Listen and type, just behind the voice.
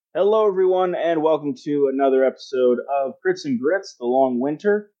Hello, everyone, and welcome to another episode of Crits and Grits: The Long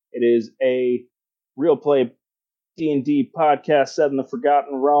Winter. It is a real play D&D podcast set in the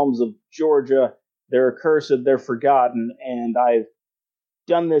Forgotten Realms of Georgia. They're accursed, they're forgotten, and I've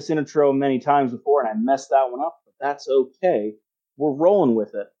done this intro many times before, and I messed that one up, but that's okay. We're rolling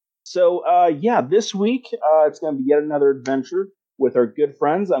with it. So, this week it's going to be yet another adventure with our good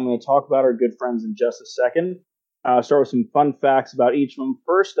friends. I'm going to talk about our good friends in just a second. Start with some fun facts about each of them.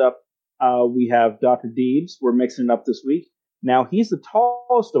 First up, we have Dr. Deebs. We're mixing it up this week. Now, he's the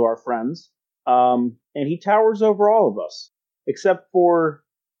tallest of our friends, and he towers over all of us, except for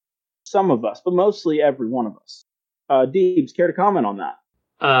some of us, but mostly every one of us. Deebs, care to comment on that?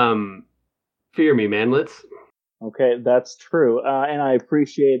 Fear me, manlets. Okay, that's true, and I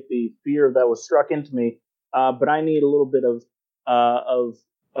appreciate the fear that was struck into me, but I need a little bit of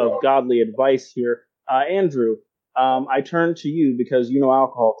godly advice here. Andrew, I turn to you because you know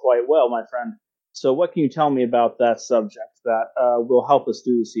alcohol quite well, my friend. So what can you tell me about that subject that will help us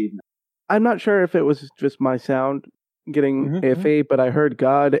through this evening? I'm not sure if it was just my sound getting iffy, but I heard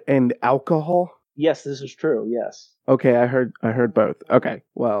God and alcohol. Yes, this is true, yes. Okay, I heard both. Okay,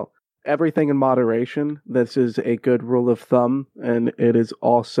 well, everything in moderation. This is a good rule of thumb, and it is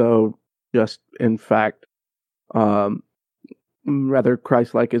also just, in fact, rather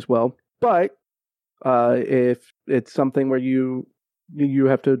Christ-like as well. But if it's something where you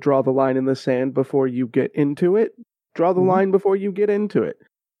have to draw the line in the sand before you get into it, draw the line before you get into it.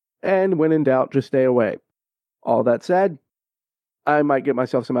 And when in doubt, just stay away. All that said, I might get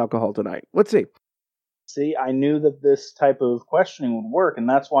myself some alcohol tonight. Let's see. See, I knew that this type of questioning would work, and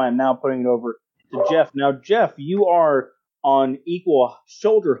that's why I'm now putting it over to Jeff. Now, Jeff, you are on equal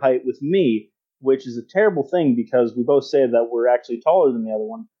shoulder height with me, which is a terrible thing because we both say that we're actually taller than the other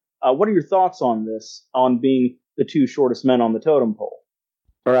one. What are your thoughts on this, on being the two shortest men on the totem pole?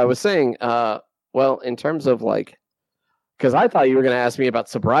 Or I was saying, well, in terms of like, because I thought you were going to ask me about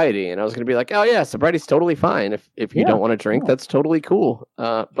sobriety, and I was going to be like, oh yeah, sobriety's totally fine. If you don't want to drink, that's totally cool.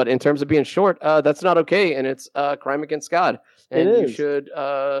 But in terms of being short, that's not okay, and it's a crime against God, and you should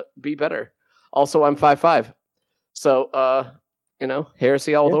be better. Also, I'm 5'5", so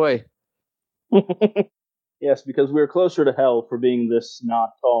heresy all the way. Yes, because we're closer to hell for being this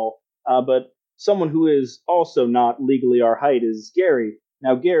not tall. But someone who is also not legally our height is Gary.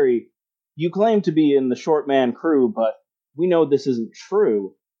 Now, Gary, you claim to be in the short man crew, but we know this isn't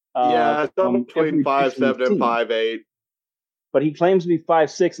true. Yeah, I'm between 5'7" and 5'8". But he claims to be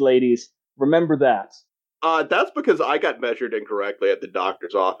 5'6", ladies. Remember that. That's because I got measured incorrectly at the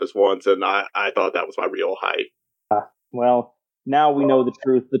doctor's office once, and I thought that was my real height. Well, now we know the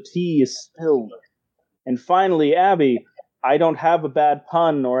truth. The tea is spilled. And finally, Abby, I don't have a bad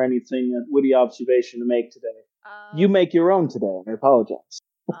pun or anything, a witty observation to make today. You make your own today. I apologize.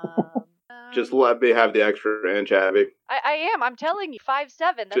 Just let me have the extra inch, Abby. I am. I'm telling you,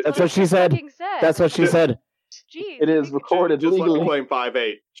 5'7". That's what she said. That's what she said. Jeez. It is recorded just legally. Let me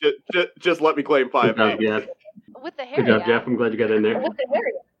claim 5'8". Just let me claim 5'8". Yeah. With the hair. Good job, Jeff. I'm glad you got in there.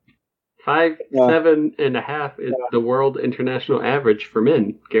 5'7.5" is the world international average for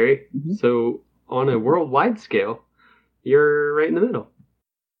men, Gary. Mm-hmm. So on a worldwide scale, you're right in the middle.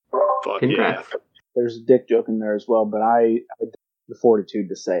 Fuck Congrats. Yeah. There's a dick joke in there as well, but I have the fortitude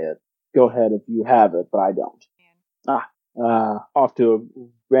to say it. Go ahead if you have it, but I don't. Off to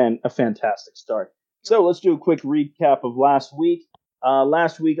a fantastic start. So let's do a quick recap of last week.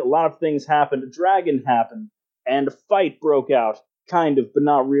 Last week, a lot of things happened. A dragon happened, and a fight broke out. Kind of, but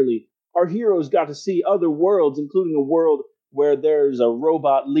not really. Our heroes got to see other worlds, including a world where there's a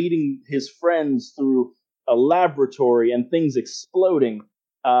robot leading his friends through a laboratory and things exploding.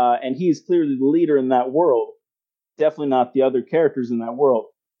 And he is clearly the leader in that world. Definitely not the other characters in that world.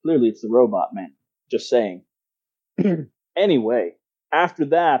 Clearly it's the robot man. Just saying. Anyway, after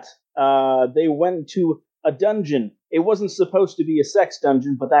that, they went to a dungeon. It wasn't supposed to be a sex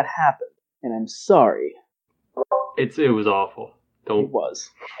dungeon, but that happened. And I'm sorry. It was awful. Don't It was.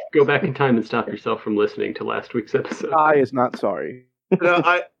 Go back in time and stop yourself from listening to last week's episode. I is not sorry. No,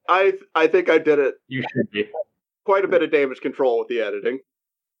 I think I did it. You should be. Quite a bit of damage control with the editing.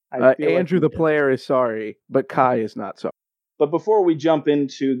 Andrew the player is sorry, but Kai is not sorry. But before we jump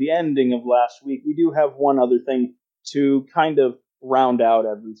into the ending of last week, we do have one other thing to kind of round out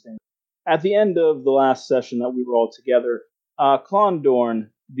everything. At the end of the last session that we were all together, Klondorn,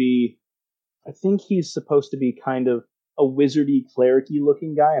 I think he's supposed to be kind of a wizardy, clericy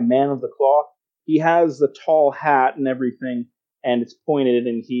looking guy, a man of the cloth. He has the tall hat and everything, and it's pointed,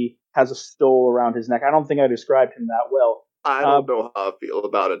 and he has a stole around his neck. I don't think I described him that well. I don't know how I feel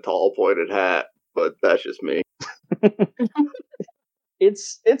about a tall pointed hat, but that's just me.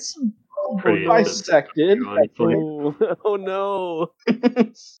 It's Pretty bisected. honestly. Oh no!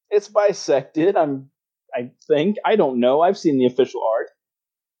 It's bisected. I think. I don't know. I've seen the official art.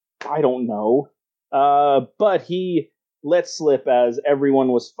 I don't know. But he let slip as everyone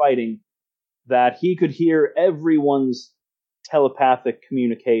was fighting that he could hear everyone's telepathic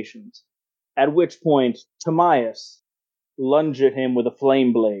communications. At which point, Timaeus lunged at him with a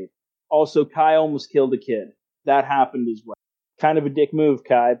flame blade. Also, Kai almost killed a kid. That happened as well. Kind of a dick move,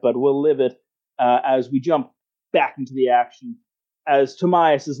 Kai, but we'll live it as we jump back into the action as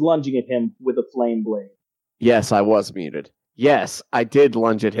Timaeus is lunging at him with a flame blade. Yes, I was muted. Yes, I did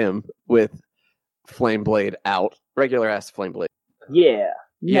lunge at him with flame blade out. Regular ass flame blade. Yeah.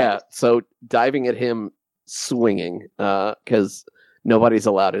 Yeah, so diving at him swinging, because nobody's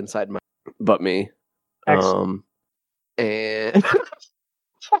allowed inside my but me. Excellent. And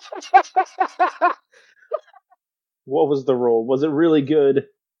What was the roll? Was it really good?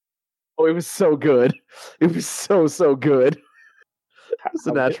 oh, it was so good. It was so good. It's a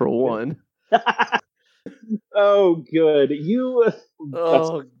How natural good? one. Oh, good.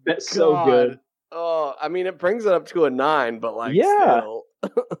 Oh, That's so God. good. Oh, I mean, it brings it up to a 9, but like, Yeah. still,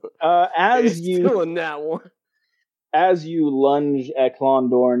 As it's you still in that one. as you lunge at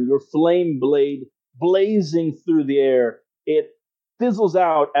Klondorn, your flame blade blazing through the air, it fizzles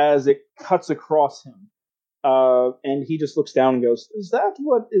out as it cuts across him. And he just looks down and goes, Is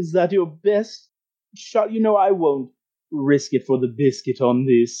that your best shot? You know, I won't risk it for the biscuit on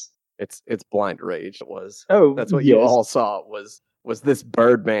this. It's blind rage. It was. Oh, That's what yes. you all saw was this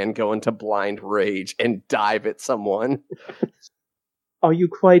Birdman go into blind rage and dive at someone. Are you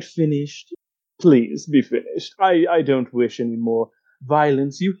quite finished? Please be finished. I don't wish any more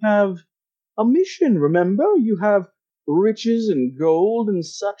violence. You have a mission, remember? You have riches and gold and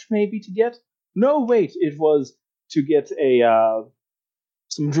such maybe to get? No, wait, it was to get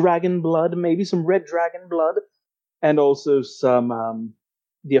some dragon blood, maybe some red dragon blood, and also some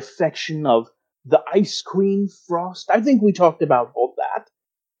the affection of the Ice Queen Frost. I think we talked about all that.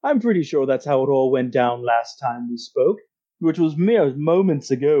 I'm pretty sure that's how it all went down last time we spoke, which was mere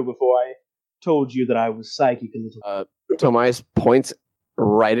moments ago before I told you that I was psychic a little. Tomias points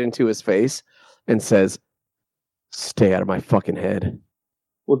right into his face and says, "Stay out of my fucking head."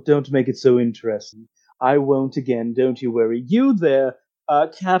 Well, don't make it so interesting. I won't again, don't you worry. You there,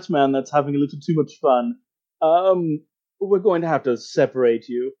 Catman that's having a little too much fun. We're going to have to separate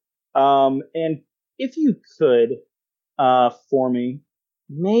you. And if you could, for me,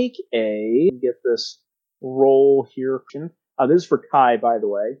 get this roll here. This is for Kai, by the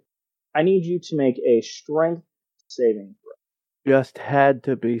way. I need you to make a strength saving throw. Just had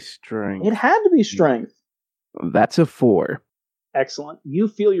to be strength. It had to be strength. That's a 4. Excellent. You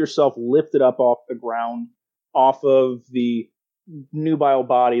feel yourself lifted up off the ground, off of the nubile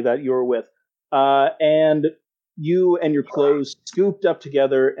body that you're with, and you and your clothes scooped up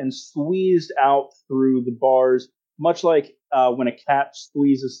together and squeezed out through the bars, much like when a cat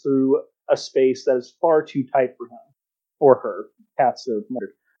squeezes through a space that is far too tight for him or her. Cats are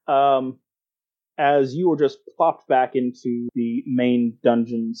weird. As you were just plopped back into the main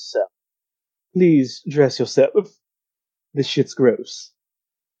dungeon cell. Please dress yourself. This shit's gross.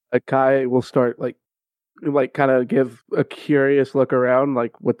 Kai will start like kind of give a curious look around,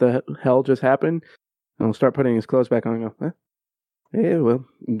 like what the hell just happened, and he'll start putting his clothes back on and go, huh? Yeah, well,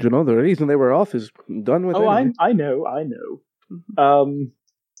 you know, the reason they were off is done with. Oh, anyway. I know.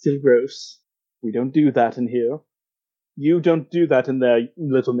 Still gross. We don't do that in here. You don't do that in there,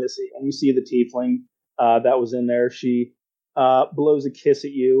 little missy. And you see the tiefling that was in there. She blows a kiss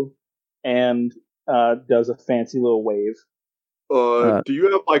at you and does a fancy little wave. Do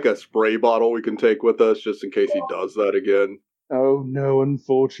you have like a spray bottle we can take with us just in case he does that again? Oh no,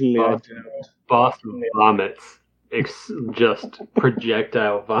 unfortunately I don't. Boss vomits. Just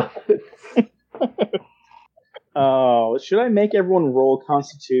projectile vomits. Oh, should I make everyone roll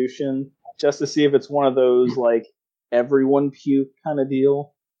Constitution just to see if it's one of those like everyone puke kind of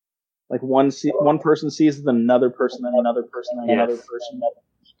deal? Like one person sees it, then another person, then another person, then another person.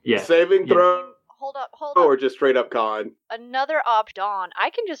 Yes. Saving throw Hold up. or just straight up con? Another Dawn. I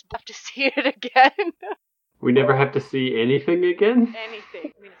can just have to see it again. We never have to see anything again?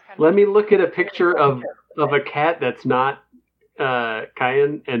 Anything. I mean, it's kind Let me look at a picture of a cat that's not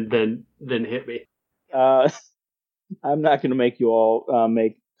Kayan and then hit me. I'm not going to make you all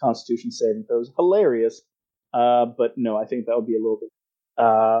make Constitution saving throws. Hilarious. But no, I think that would be a little bit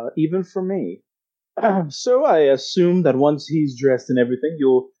even for me. So I assume that once he's dressed and everything,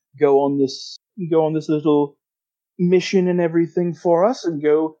 you'll go on this little mission and everything for us, and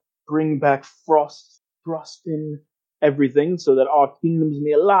go bring back Frostin everything so that our kingdoms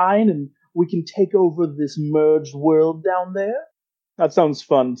may align and we can take over this merged world down there? That sounds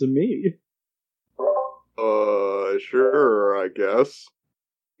fun to me. Sure, I guess.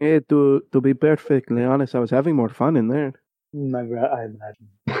 Yeah, to be perfectly honest, I was having more fun in there. I imagine.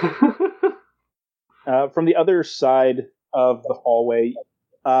 From the other side of the hallway,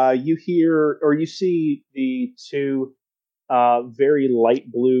 you hear or you see the two very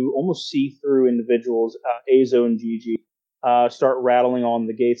light blue, almost see-through individuals, Azo and Gigi, start rattling on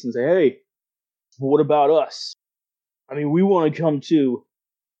the gates and say, "Hey, what about us? I mean, we want to come too.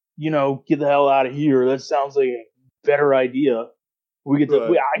 Get the hell out of here. That sounds like a better idea. We get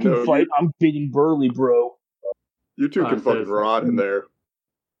to. I can fight. I'm big and burly, bro. You two can fucking rot in there."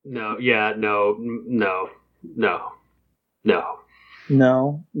 No, yeah, no,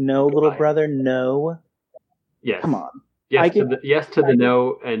 little brother, no. Yes. Come on. Yes to the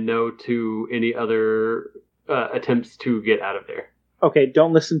no, and no to any other attempts to get out of there. Okay,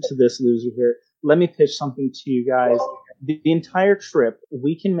 don't listen to this loser here. Let me pitch something to you guys. The entire trip,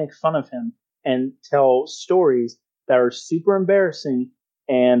 we can make fun of him and tell stories that are super embarrassing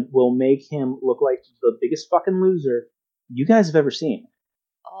and will make him look like the biggest fucking loser you guys have ever seen.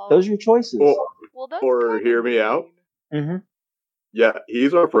 Those are your choices. Or hear me out. Mm-hmm. Yeah,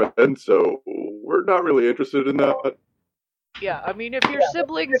 he's our friend, so we're not really interested in that. Yeah, I mean, if your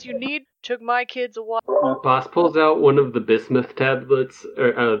siblings took my kids a while. Boss pulls out one of the bismuth tablets,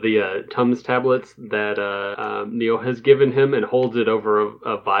 or the Tums tablets that Neil has given him, and holds it over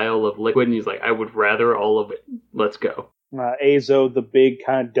a vial of liquid, and he's like, "I would rather all of it. Let's go." Azo, the big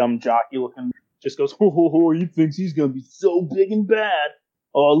kind of dumb jockey looking, just goes, "Oh, he thinks he's gonna be so big and bad.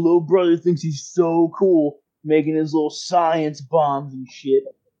 Our little brother thinks he's so cool, making his little science bombs and shit.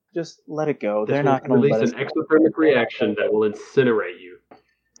 Just let it go. They're not going to release an exothermic reaction that will incinerate you."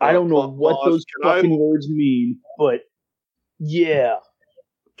 I don't know what those fucking words mean, but yeah.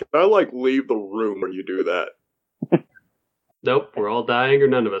 Can I, leave the room when you do that? Nope, we're all dying or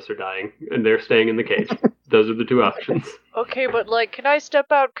none of us are dying, and they're staying in the cage. Those are the two options. Okay, but, can I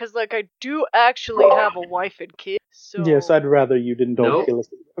step out? Because, I do actually have a wife and kids, so... Yes, I'd rather you didn't kill us.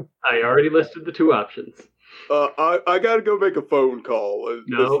 I already listed the two options. I gotta go make a phone call. Is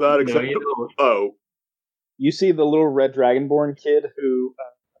that acceptable? No, you don't. Oh. You see the little red dragonborn kid who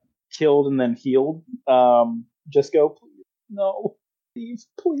killed and then healed. Just go, please. No. Please,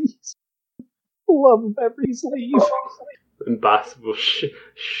 please. For love of everybody's leave. And Boss will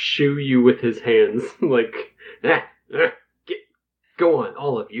shoo you with his hands. Go on,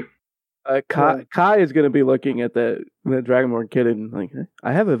 all of you. Kai is going to be looking at the Dragonborn kid and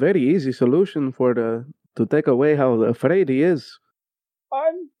I have a very easy solution to take away how afraid he is.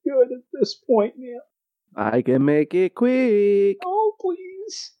 I'm good at this point, man. I can make it quick. Oh,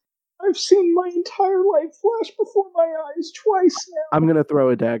 please. I've seen my entire life flash before my eyes twice now. I'm going to throw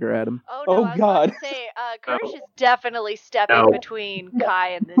a dagger at him. Oh, no, I was God. about to say, Kirsch is definitely stepping between Kai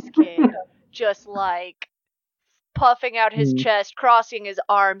and this kid. Just, puffing out his chest, crossing his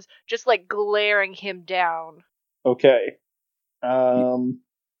arms, just, glaring him down. Okay.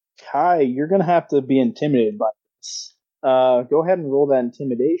 Kai, you're going to have to be intimidated by this. Go ahead and roll that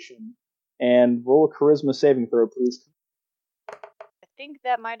intimidation. And roll a charisma saving throw, please. I think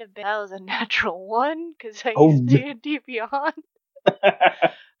that was a natural 1, because I used D&D Beyond.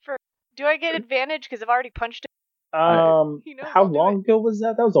 Do I get advantage because I've already punched him? How long ago was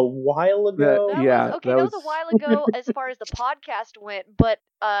that? That was a while ago. That was a while ago as far as the podcast went, but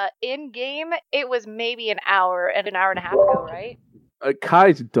in game it was maybe an hour and a half ago, right?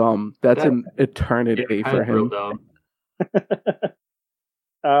 Kai's dumb. That's an eternity for him.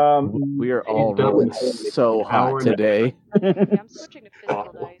 We are all rolling so hot today. Yeah, I'm switching to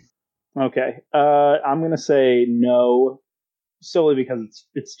physical dice. Okay. I'm gonna say no, solely because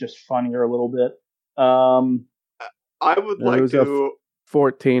it's just funnier a little bit. I would like to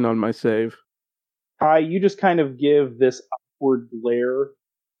 14 on my save. Kai, you just kind of give this awkward glare.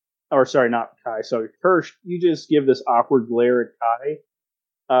 Or sorry, not Kai. Sorry, Kirsch. You just give this awkward glare at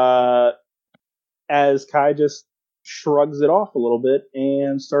Kai. As Kai just shrugs it off a little bit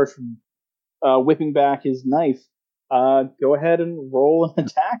and starts whipping back his knife. Go ahead and roll an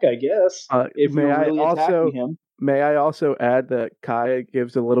attack, I guess. If you're really attacking him. May I also add that Kai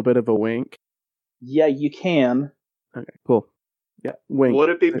gives a little bit of a wink? Yeah, you can. Okay, cool. Yeah, wink. Would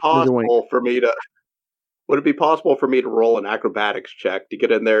it be possible for me to roll an acrobatics check to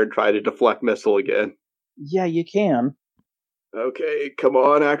get in there and try to deflect missile again? Yeah, you can. Okay, come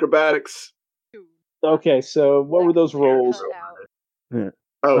on, acrobatics. Okay, so what were those rolls? Yeah.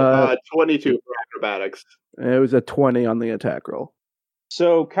 22 for acrobatics. It was a 20 on the attack roll.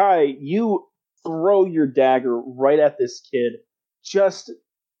 So, Kai, you throw your dagger right at this kid, just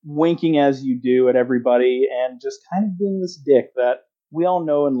winking as you do at everybody, and just kind of being this dick that we all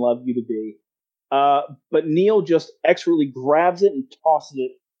know and love you to be. But Neil just expertly grabs it and tosses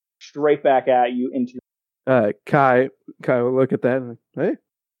it straight back at you into Kai will look at that and hey,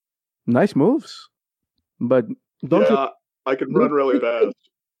 nice moves. But don't you? I can run really fast.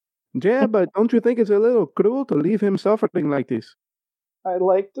 Yeah, but don't you think it's a little cruel to leave him suffering like this? I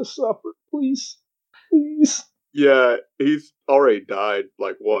like to suffer, please. Please. Yeah, he's already died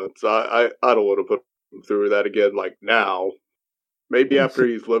like once. I don't want to put him through that again like now. Maybe after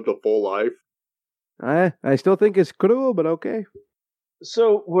he's lived a full life. I still think it's cruel, but okay.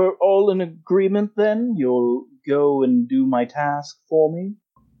 So we're all in agreement then? You'll go and do my task for me?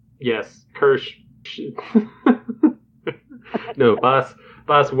 Yes, Kirsch. No,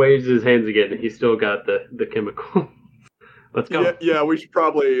 Boss waves his hands again. He's still got the chemical. Let's go. Yeah, we should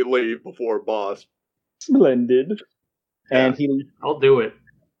probably leave before Boss. Splendid. Yeah. And I'll do it.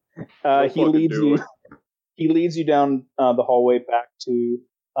 He leads you down the hallway back to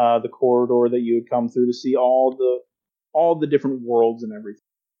the corridor that you had come through to see all the different worlds and everything.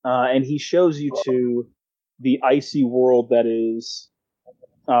 And he shows you to the icy world that is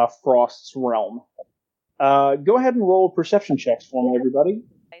Frost's realm. Go ahead and roll perception checks for me, everybody.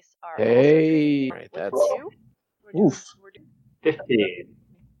 Hey, right, that's Oof.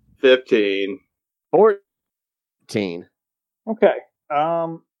 15. 14. Okay.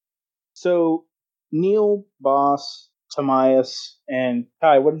 So Neil, Boss, Tamias, and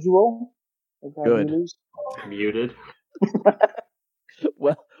Kai, what did you roll? Good. Muted.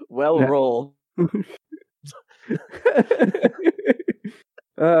 Well roll.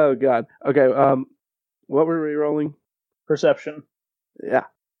 Oh God. Okay. What were we rolling? Perception. Yeah.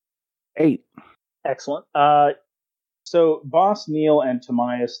 8. Excellent. So Boss, Neil, and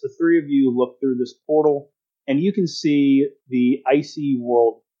Tamias, the three of you look through this portal, and you can see the icy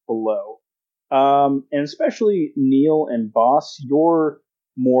world below. And especially Neil and Boss, your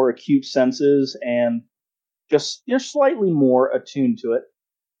more acute senses and just you're slightly more attuned to it.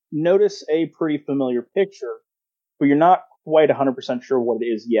 Notice a pretty familiar picture, but you're not quite 100% sure what it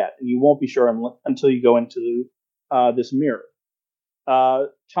is yet, and you won't be sure until you go into this mirror.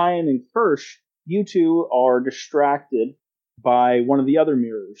 Tyan and Kirsch, you two are distracted by one of the other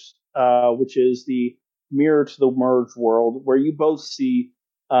mirrors, which is the mirror to the merged world, where you both see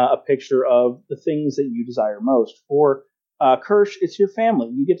a picture of the things that you desire most. For Kirsch, it's your family.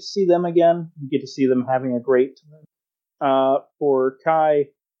 You get to see them again. You get to see them having a great time. For Kai,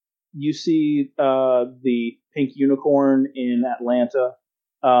 you see the pink unicorn in Atlanta.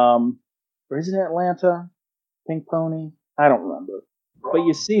 Or is it Atlanta? Pink Pony? I don't remember. But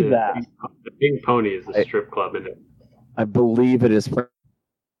you see that. The Pink Pony is a strip club, isn't it? I believe it is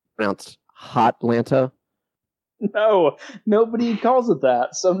pronounced Hotlanta. No, nobody calls it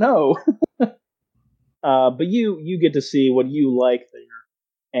that, so no. But you get to see what you like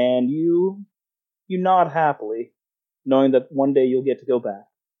there, and you nod happily, knowing that one day you'll get to go back.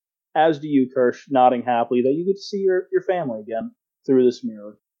 As do you, Kirsch, nodding happily that you get to see your family again through this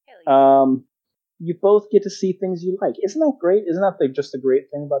mirror. You both get to see things you like. Isn't that great? Isn't that just a great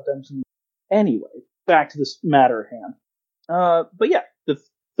thing about Dungeons? Anyway, back to this matter at hand. But yeah, the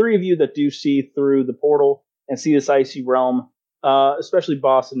three of you that do see through the portal and see this icy realm, especially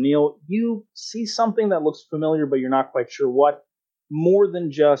Boss and Neil, you see something that looks familiar, but you're not quite sure what. More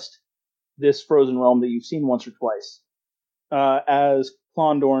than just this frozen realm that you've seen once or twice. As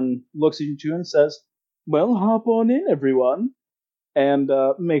Klondorn looks at you two and says, "Well, hop on in, everyone. And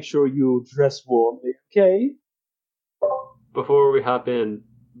make sure you dress warmly, okay?" Before we hop in,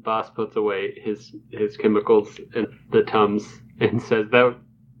 Boss puts away his chemicals and the Tums and says that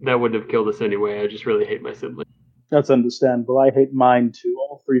wouldn't have killed us anyway. I just really hate my siblings. That's understandable. I hate mine too.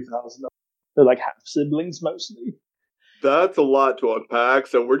 All 3,000 of them. They're like half siblings mostly. That's a lot to unpack,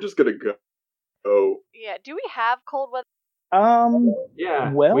 so we're just gonna go. Oh. Yeah. Do we have cold weather?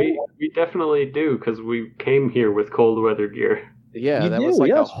 Yeah. Well, we definitely do because we came here with cold weather gear. Yeah, You that do, was like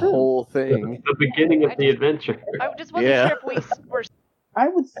yeah, a it's true. whole thing. The beginning of the adventure. I just wasn't sure if we were. I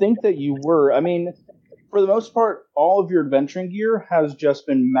would think that you were. I mean, for the most part, all of your adventuring gear has just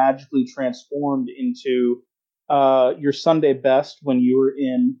been magically transformed into your Sunday best when you were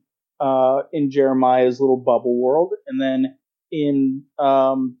in Jeremiah's little bubble world, and then in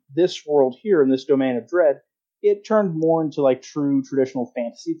this world here, in this domain of dread, it turned more into like true traditional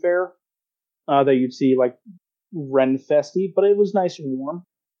fantasy fare that you'd see like Renfesty, but it was nice and warm.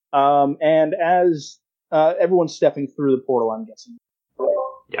 And as everyone's stepping through the portal, I'm guessing.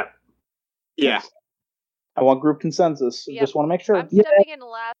 Yeah. I want group consensus. Yep. Just want to make sure. I'm stepping in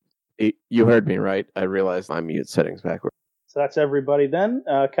last. You heard me, right? I realized my mute settings backward. So that's everybody then.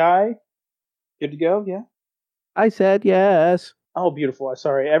 Kai, good to go? Yeah? I said yes. Oh, beautiful. I'm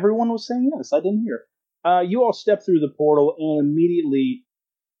sorry. Everyone was saying yes. I didn't hear. You all step through the portal and immediately,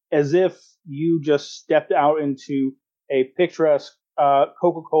 as if you just stepped out into a picturesque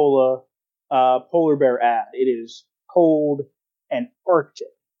Coca-Cola polar bear ad. It is cold and arctic.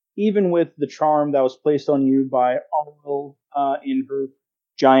 Even with the charm that was placed on you by Arlo in her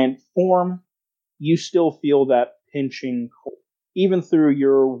giant form, you still feel that pinching cold. Even through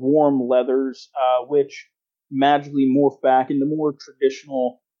your warm leathers, which magically morph back into more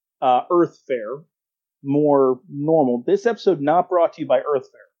traditional Earth fare, more normal. This episode not brought to you by Earth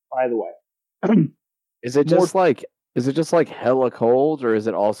fare, by the way. Is it just like hella cold, or is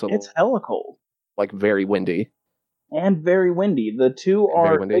it also It's hella cold like very windy? and very windy. The two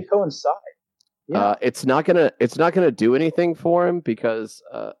they coincide. Yeah. It's not gonna do anything for him because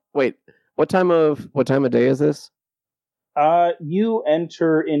wait, what time of day is this? You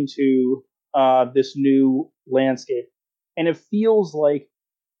enter into this new landscape, and it feels like,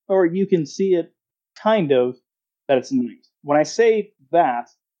 or you can see it kind of, that it's night. When I say that,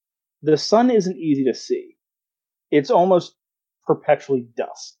 the sun isn't easy to see. It's almost perpetually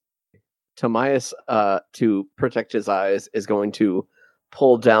dusk. Timaeus, to protect his eyes, is going to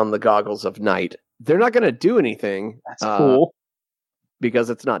pull down the goggles of night. They're not going to do anything. That's cool. Because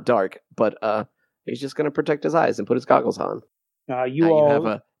it's not dark, but he's just going to protect his eyes and put his goggles on. Now you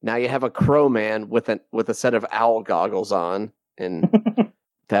have a crow man with a set of owl goggles on, and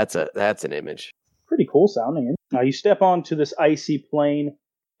that's an image. Pretty cool sounding. Now you step onto this icy plain,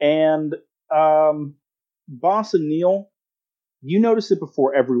 and Boss and Neil, you notice it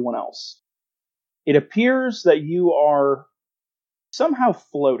before everyone else. It appears that you are somehow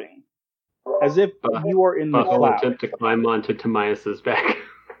floating, as if you are in the I'll cloud. attempt to climb onto Timaeus' back.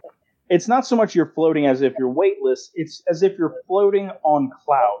 It's not so much you're floating as if you're weightless, it's as if you're floating on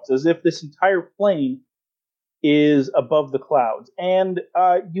clouds, as if this entire plane is above the clouds. And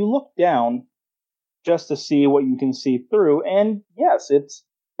you look down just to see what you can see through, and yes, it's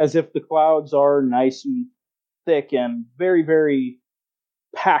as if the clouds are nice and thick and very, very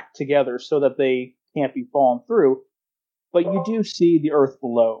packed together so that they can't be fallen through. But you do see the earth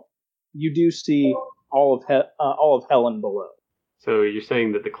below. You do see all of Helen below. So you're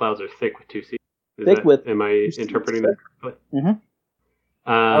saying that the clouds are thick with 2 C's? Am I interpreting that correctly?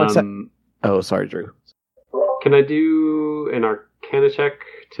 Mm-hmm. Oh, sorry, Drew. Can I do an Arcana check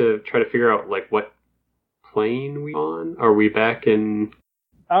to try to figure out like what plane we on? Are we back in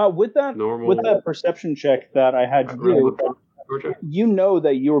with that perception check that I had to do? Georgia? You know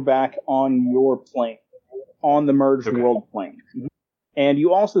that you're back on your plane, on the merged world plane, and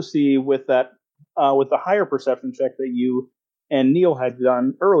you also see with that with the higher perception check that you and Neil had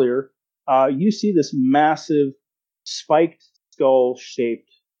done earlier, you see this massive spiked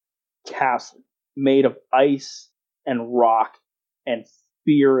skull-shaped castle made of ice and rock and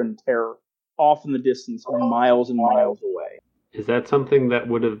fear and terror off in the distance and miles away. Is that something that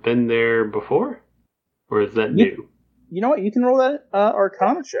would have been there before? Or is that new? You know what? You can roll that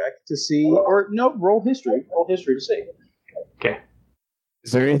Arcana check to see, or no, roll history. Roll history to see. Okay.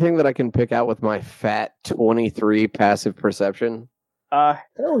 Is there anything that I can pick out with my fat 23 passive perception?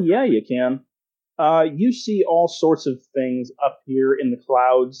 Hell yeah, you can. You see all sorts of things up here in the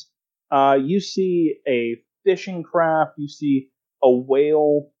clouds. You see a fishing craft. You see a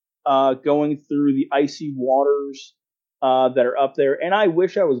whale going through the icy waters that are up there. And I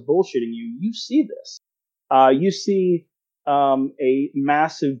wish I was bullshitting you. You see this. You see a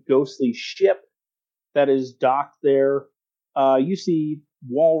massive ghostly ship that is docked there. You see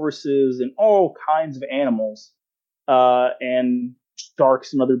walruses and all kinds of animals and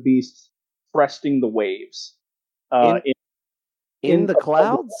sharks and other beasts cresting the waves. In the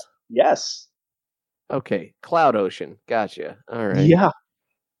clouds? Yes. Okay, cloud ocean. Gotcha. All right. Yeah.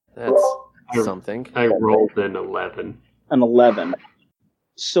 That's something. I rolled an 11. An 11.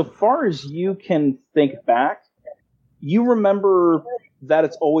 So far as you can think back, you remember that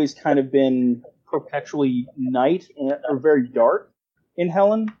it's always kind of been perpetually night or very dark in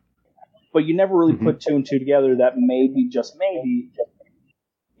Helen, but you never really put two and two together that maybe, just maybe,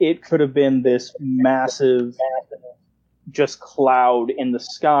 it could have been this massive just cloud in the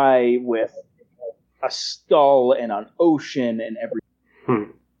sky with a skull and an ocean and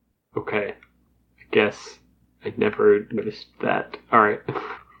everything. Okay. I guess I never noticed that. Alright.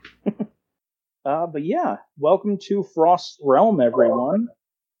 But yeah, welcome to Frost's Realm, everyone.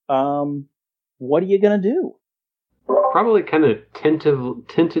 What are you gonna do? Probably kind of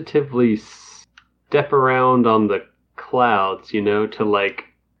tentatively step around on the clouds, to like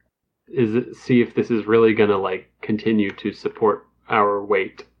see if this is really gonna like continue to support our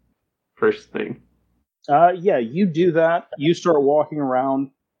weight. First thing. Yeah, you do that. You start walking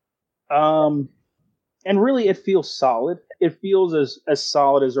around. And really it feels solid. It feels as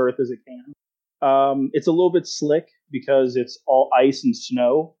solid as Earth as it can. It's a little bit slick because it's all ice and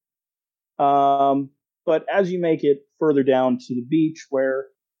snow. But as you make it further down to the beach where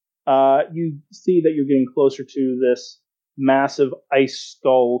you see that you're getting closer to this massive ice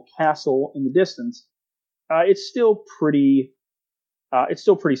skull castle in the distance, it's still pretty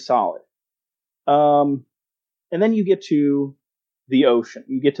solid. And then you get to the ocean.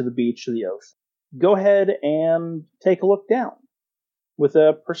 You get to the beach of the ocean. Go ahead and take a look down with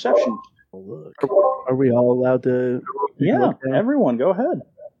a perception. Look. Are we all allowed to? Yeah, everyone, go ahead.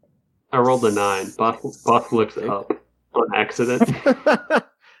 I rolled a 9. Boss looks up on accident.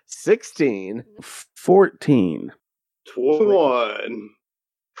 16. 14. 21.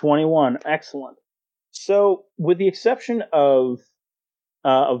 Excellent. So, with the exception of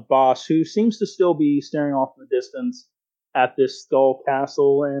Boss, who seems to still be staring off in the distance at this skull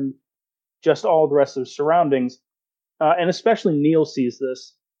castle and just all the rest of the surroundings, and especially Neil sees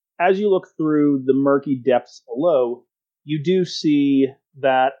this, as you look through the murky depths below, you do see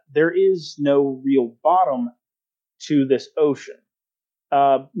that there is no real bottom to this ocean.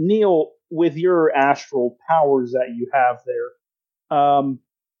 Neil, with your astral powers that you have there,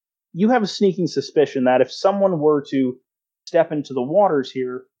 you have a sneaking suspicion that if someone were to step into the waters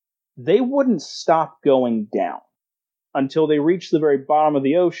here, they wouldn't stop going down until they reached the very bottom of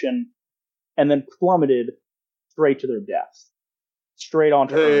the ocean and then plummeted straight to their deaths. Straight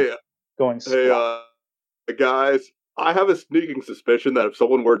onto Earth, going squat. Hey, guys, I have a sneaking suspicion that if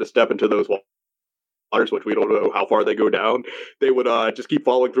someone were to step into those waters, which we don't know how far they go down, they would just keep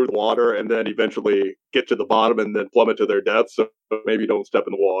falling through the water and then eventually get to the bottom and then plummet to their deaths, so maybe don't step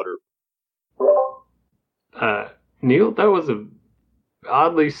in the water. Neil, that was a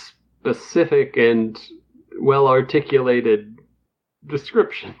oddly specific and well-articulated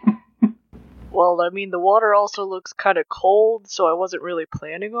description. Well, I mean, the water also looks kind of cold, so I wasn't really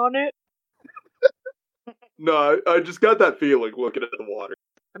planning on it. No, I just got that feeling looking at the water.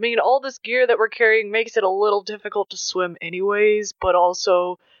 I mean, all this gear that we're carrying makes it a little difficult to swim anyways, but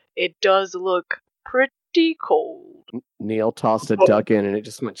also it does look pretty cold. Neil tossed a duck in and it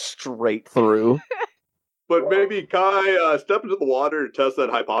just went straight through. But maybe Kai step into the water to test that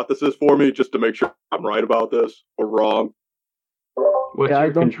hypothesis for me, just to make sure I'm right about this or wrong. What's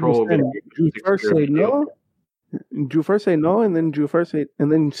your control? Do you first say no? Do you first say no, and then do you first say, and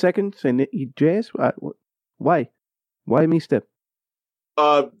then second say yes? Why? Why me step?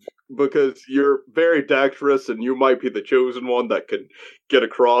 Because you're very dexterous, and you might be the chosen one that can get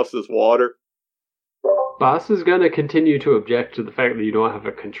across this water. Boss is going to continue to object to the fact that you don't have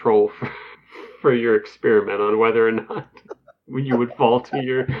a control for your experiment on whether or not you would fall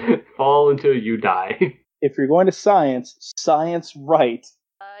until you die. If you're going to science right.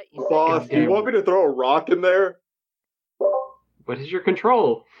 Boss, do you want me to throw a rock in there? What is your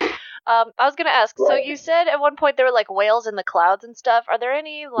control? I was gonna ask, so you said at one point there were like whales in the clouds and stuff. Are there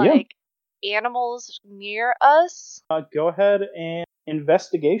any animals near us? Go ahead and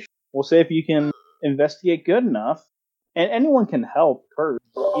investigation. We'll say if you can investigate good enough. And anyone can help, Kurt.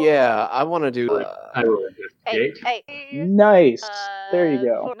 Yeah, I want to do... I will investigate. Hey. Nice. There you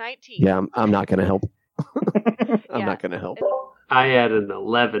go. 19. Yeah, I'm not going to help. I'm not going to help. I add an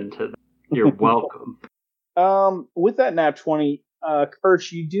 11 to that. You're welcome. With that nat 20, Kurt,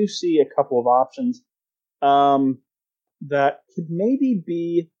 you do see a couple of options that could maybe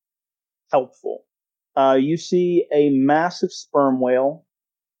be helpful. You see a massive sperm whale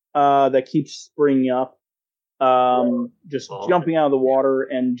that keeps springing up, just jumping out of the water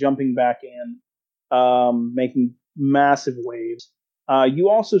and jumping back in, making massive waves. You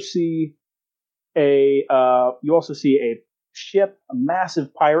also see a ship, a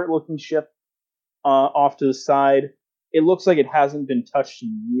massive pirate-looking ship, off to the side. It looks like it hasn't been touched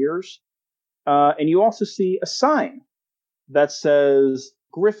in years. And you also see a sign that says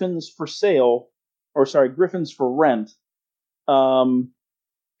 "Griffins for sale," or sorry, "Griffins for rent."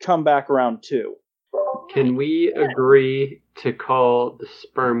 Come back around too. Can we agree to call the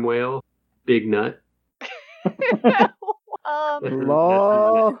sperm whale Big Nut?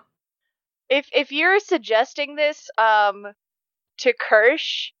 Law. If you're suggesting this to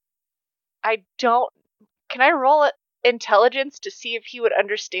Kirsch, can I roll intelligence to see if he would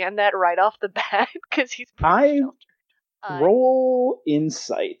understand that right off the bat? Because he's pretty sheltered. Roll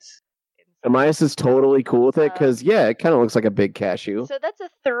insight. Amias is totally cool with it because, it kind of looks like a big cashew. So that's a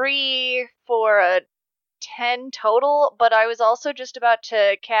 3 for a 10 total, but I was also just about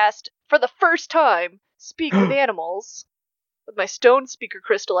to cast for the first time, speak with animals. With my stone speaker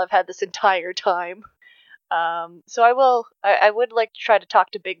crystal I've had this entire time. So I would like to try to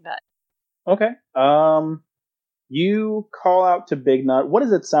talk to Big Nut. Okay. You call out to Big Nut. What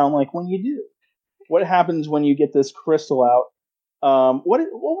does it sound like when you do? What happens when you get this crystal out? What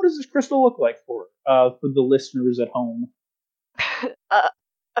does this crystal look like for the listeners at home?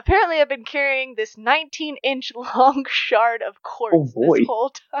 Apparently I've been carrying this 19-inch long shard of quartz this whole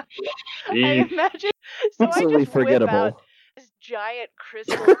time. I imagine. So Absolutely I just forgettable. whip out this giant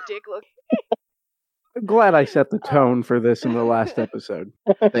crystal dick look. I'm glad I set the tone for this in the last episode.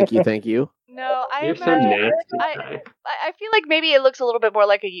 Thank you. No, I You're so imagine. nasty. I feel like maybe it looks a little bit more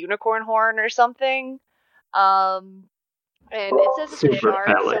like a unicorn horn or something. And it says it's a Super shard,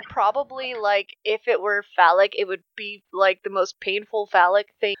 phallic. so probably like if it were phallic, it would be like the most painful phallic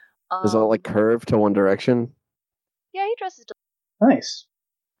thing. Is it like curved to one direction? Yeah, he dresses. Nice.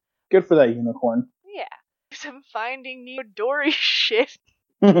 Good for that unicorn. Yeah, some Finding Nemo Dory shit.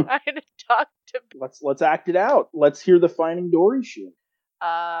 Trying to talk to. Let's act it out. Let's hear the Finding Dory shit.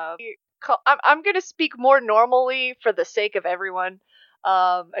 I'm gonna speak more normally for the sake of everyone.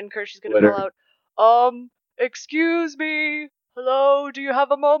 And Kersh is gonna call out. Excuse me. Hello. Do you have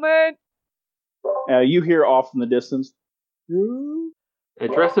a moment? You hear off in the distance.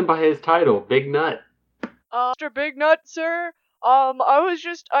 Address him by his title, Big Nut. Mr. Big Nut, sir. I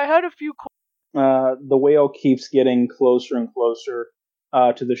had a few. The whale keeps getting closer and closer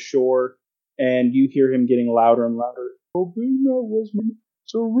to the shore, and you hear him getting louder and louder. Oh, Big Nut was me.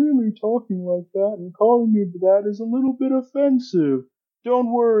 So really talking like that and calling me that is a little bit offensive.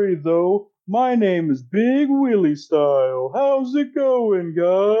 Don't worry, though. My name is Big Willie Style. How's it going,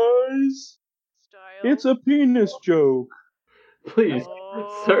 guys? Style. It's a penis joke. Please,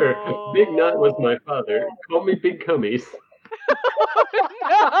 sir, Big Nut was my father. Call me Big Cummies. No,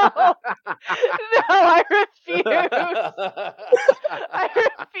 I refuse. I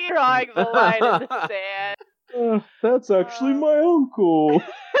refuse drawing the line in the sand. That's actually my uncle.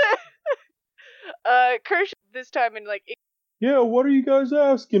 Kersh this time in like. Yeah, what are you guys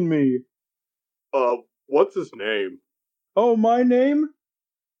asking me? What's his name? Oh, my name?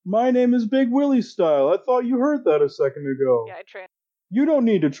 My name is Big Willie Style. I thought you heard that a second ago. Yeah, I trans. You don't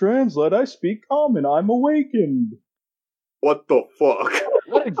need to translate. I speak common. I'm awakened. What the fuck?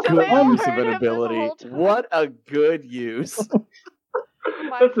 What a So good they all use of heard an him the ability. whole time. What a good use.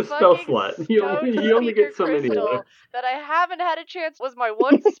 That's a spell fucking slot. You only get so many of crystal them. that I haven't had a chance was my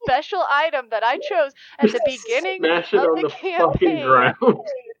one special item that I chose at the beginning Smash it of on the the fucking campaign. ground.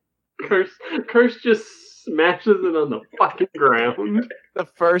 Curse just smashes it on the fucking ground. The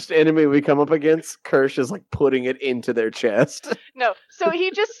first enemy we come up against, Kersh is like putting it into their chest. No, so he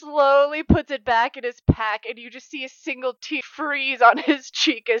just slowly puts it back in his pack, and you just see a single tear freeze on his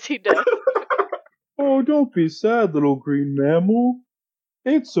cheek as he does. Oh, don't be sad, little green mammal.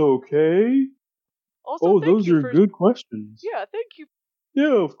 It's okay. Also, thank those you are for... good questions. Yeah, thank you.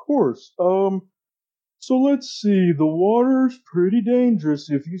 Yeah, of course. So let's see. The water's pretty dangerous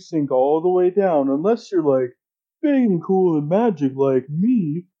if you sink all the way down, unless you're like big and cool and magic like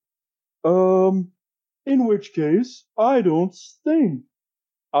me. In which case, I don't stink.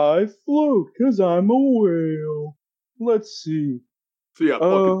 I float 'cause I'm a whale. Let's see. See, I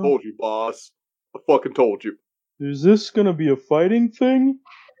fucking told you, boss. I fucking told you. Is this gonna be a fighting thing?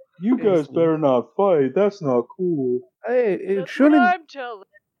 You guys better not fight. That's not cool. Hey, it That's shouldn't. what I'm telling.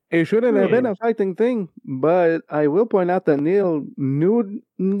 It shouldn't have been a fighting thing, but I will point out that Neil knew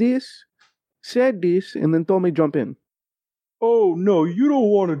this, said this, and then told me jump in. Oh, no, you don't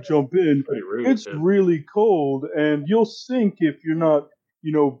want to jump in. Pretty rude. It's really cold, and you'll sink if you're not,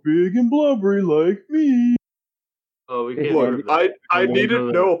 big and blubbery like me. Oh, we can't. Look, I needed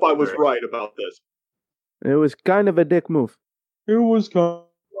to know if I was right about this. It was kind of a dick move. It was kind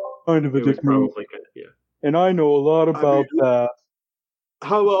of a It was dick move, probably good, yeah. and I know a lot about that.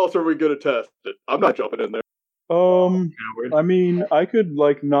 How else are we gonna test it? I'm not jumping in there. Coward. I mean, I could,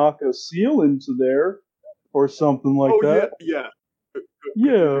 knock a seal into there, or something like that. Yeah. Could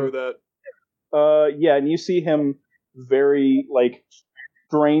Yeah. you do that? Yeah, and you see him very,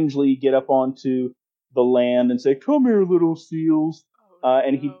 strangely get up onto the land and say, "Come here, little seals."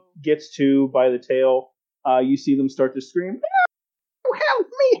 And he gets to by the tail. You see them start to scream, "No! Help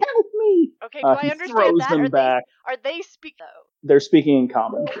me! Help me!" Okay, do I he understand throws that? them back. Are they speak though? They're speaking in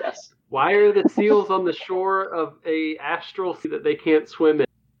common, yes. Why are the seals on the shore of a astral sea that they can't swim in?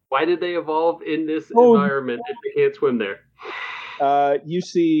 Why did they evolve in this environment if they can't swim there? You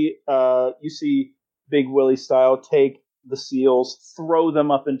see Big Willie Style take the seals, throw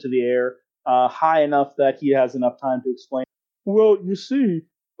them up into the air, high enough that he has enough time to explain. Well, you see,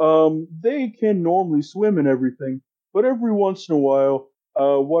 They can normally swim and everything, but every once in a while,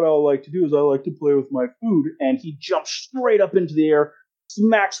 what I'll like to do is I like to play with my food, and he jumps straight up into the air,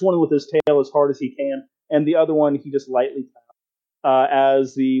 smacks one with his tail as hard as he can, and the other one he just lightly taps.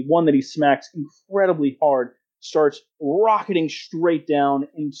 As the one that he smacks incredibly hard starts rocketing straight down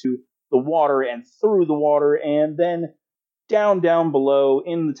into the water and through the water, and then down below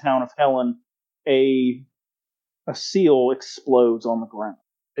in the town of Helen, a seal explodes on the ground.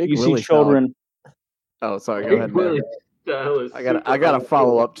 Big You Willie see children. Oh, sorry. Go ahead. Willie Man. style is I gotta super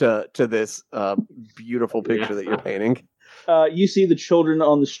follow up to this beautiful picture that you're painting. You see the children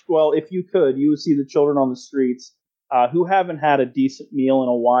on the well. If you could, you would see the children on the streets who haven't had a decent meal in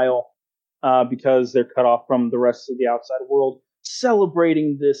a while because they're cut off from the rest of the outside world,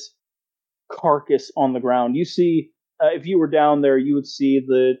 celebrating this carcass on the ground. You see, if you were down there, you would see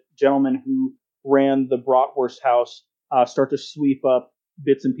the gentleman who ran the bratwurst house start to sweep up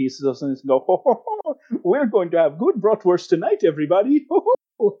bits and pieces of things and go, ho, ho, ho, we're going to have good bratwurst tonight, everybody. Ho, ho,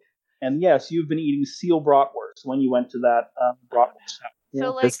 ho. And yes, you've been eating seal bratwurst when you went to that bratwurst house. So, Yeah.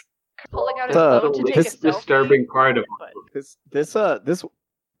 like, pulling out his phone to take a this selfie. disturbing part of but-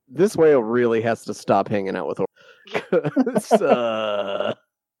 This whale really has to stop hanging out with orcas.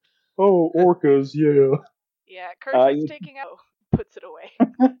 Oh, orcas, yeah. Yeah, Kirsten's taking out, puts it away.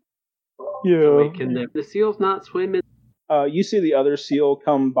 Yeah. So wait, can the seals not swim in? You see the other seal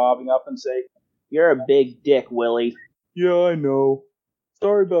come bobbing up and say, "You're a big dick, Willie." Yeah, I know.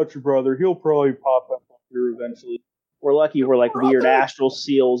 Sorry about your brother. He'll probably pop up here eventually. We're lucky we're like weird astral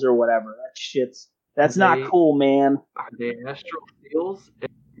seals or whatever. That's not cool, man. Are they astral seals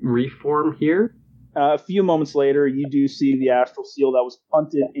reform here? A few moments later, you do see the astral seal that was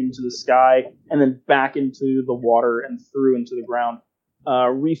punted into the sky and then back into the water and through into the ground.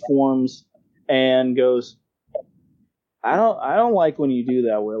 Reforms and goes, I don't like when you do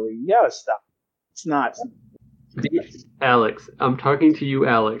that, Willie. You gotta stop. It's not. Alex, I'm talking to you,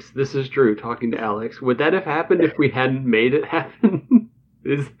 Alex. This is Drew talking to Alex. Would that have happened if we hadn't made it happen?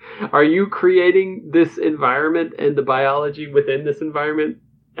 Are you creating this environment and the biology within this environment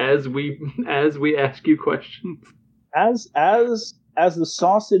as we ask you questions? As the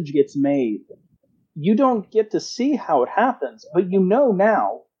sausage gets made, you don't get to see how it happens, but you know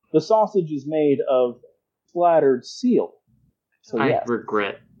now the sausage is made of flattered seal. So yes. I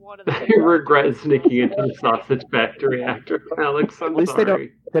regret sneaking into the sausage factory after Alex. I'm At least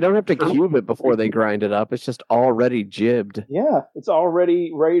sorry. they don't have to cube it before they grind it up. It's just already jibbed. Yeah, it's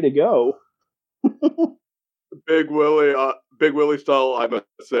already ready to go. Big Willie style, I must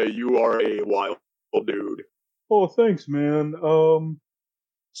say, you are a wild dude. Oh, thanks, man.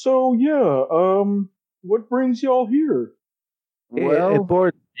 So yeah, what brings y'all here? Well,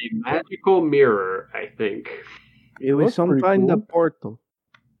 A magical mirror, I think. it was some kind cool. of portal.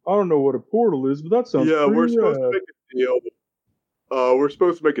 I don't know what a portal is, but that sounds We're supposed to make a deal. We're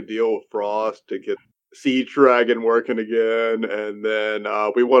supposed to make a deal with Frost to get Siege Dragon working again, and then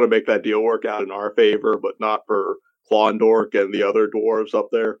we want to make that deal work out in our favor, but not for Klondork and the other dwarves up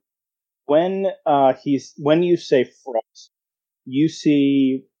there. When you say Frost, you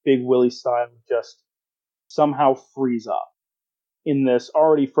see Big Willie style just somehow freeze up in this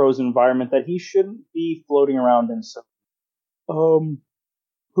already frozen environment that he shouldn't be floating around in. So,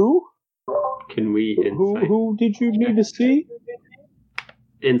 who? Can we insight? Who did you need to see?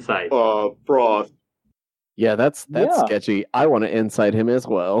 Insight. Frost. Yeah, that's sketchy. I want to inside him as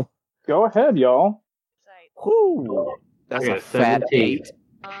well. Go ahead, y'all. Whoo! That's a fat 8.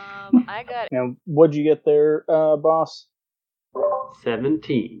 I got. Now, what'd you get there, boss?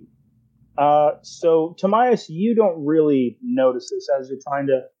 17. So Tamias, you don't really notice this as you're trying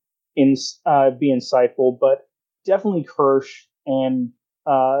to be insightful, but definitely Kirsch and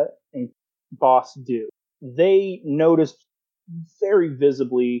Boss do. They notice very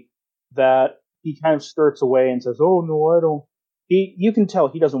visibly that he kind of skirts away and says, "Oh no, I don't." You can tell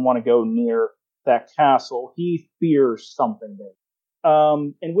he doesn't want to go near that castle. He fears something there.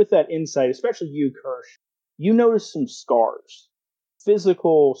 And with that insight, especially you, Kirsch, you notice some scars.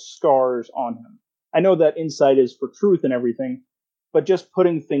 Physical scars on him. I know that insight is for truth and everything, but just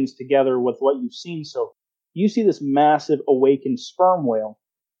putting things together with what you've seen so you see this massive awakened sperm whale,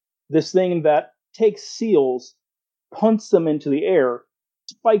 this thing that takes seals, punts them into the air,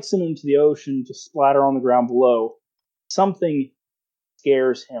 spikes them into the ocean to splatter on the ground below. Something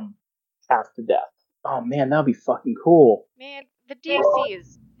scares him half to death. Oh man, that'd be fucking cool. Man, the DC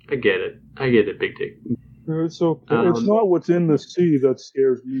is. I get it, Big Dick. It's okay. It's not what's in the sea that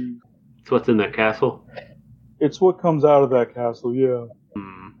scares me. It's what's in that castle? It's what comes out of that castle, yeah.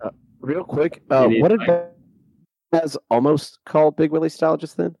 Real quick, what As almost called Big Willie style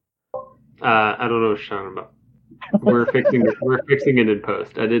just then? I don't know what you're talking about. We're fixing it. We're fixing it in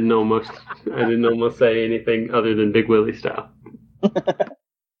post. I didn't almost say anything other than Big Willie style.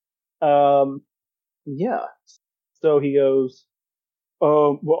 Yeah. So he goes,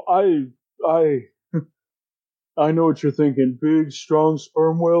 well, I know what you're thinking. Big, strong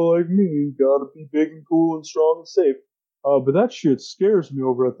sperm whale like me, gotta be big and cool and strong and safe. But that shit scares me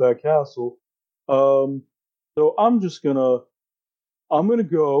over at that castle. So I'm gonna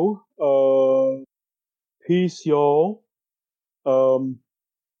go. Peace, y'all.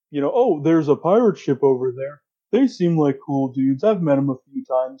 There's a pirate ship over there. They seem like cool dudes. I've met them a few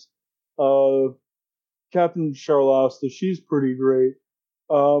times. Captain Charlosta, she's pretty great.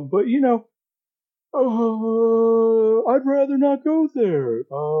 But I'd rather not go there.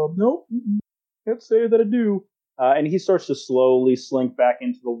 Nope. Can't say that I do. And he starts to slowly slink back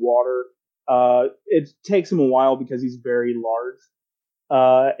into the water. It takes him a while because he's very large.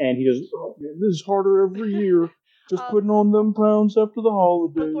 And he just, this is harder every year. Just putting on them pounds after the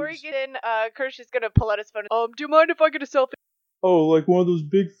holidays. Before he gets in, Kirsch is gonna pull out his phone. Do you mind if I get a selfie? Oh, like one of those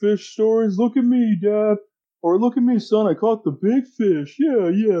big fish stories? Look at me, Dad. Or look at me, son, I caught the big fish.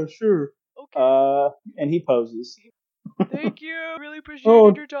 Yeah, sure. Okay. And he poses. Thank you. Really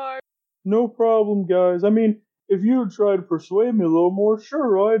appreciated your time. No problem, guys. I mean, if you would try to persuade me a little more,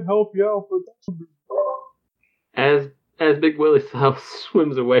 sure, I'd help you out, but that's As Big Willie Style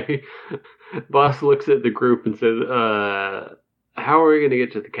swims away, Boss looks at the group and says, how are we going to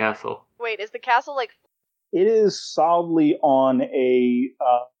get to the castle? Wait, is the castle like... It is solidly on a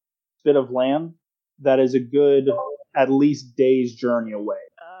bit of land that is a good, at least, day's journey away.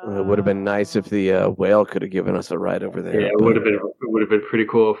 It would have been nice if the whale could have given us a ride over there. Yeah, it would have been pretty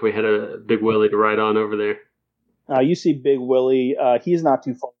cool if we had a Big Willie to ride on over there. You see Big Willie. He's not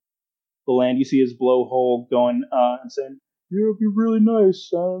too far from the land. You see his blowhole going and saying, "Yeah, it'd be really nice.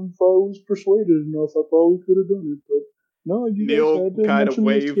 If I was persuaded enough, I probably could have done it. But no, you Neil guys had to kind of mention the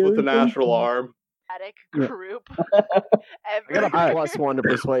waves with an scary astral thing." arm. Group. I got a +1 to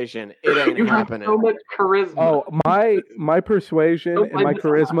persuasion. It ain't You have happening. so much charisma. Oh, my persuasion Oh, and my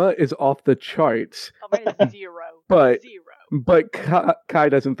charisma is off the charts. Oh, mine is 0. But- 0. But Kai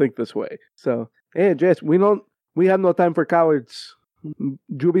doesn't think this way. So, hey, Jess, we have no time for cowards.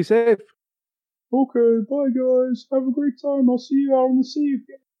 You be safe. Okay, bye guys. Have a great time. I'll see you out on the sea.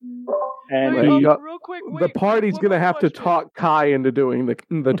 And Wait, he, real quick, The party's one gonna more have to question. talk Kai into doing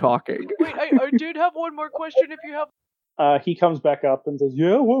the talking. Wait, I did have one more question if you have... he comes back up and says,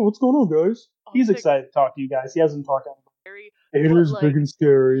 "Yeah, what's going on, guys?" He's sick. excited to talk to you guys. He hasn't talked to Scary. anybody. It is But, big and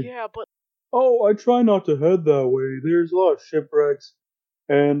scary. Yeah, but... Oh, I try not to head that way. There's a lot of shipwrecks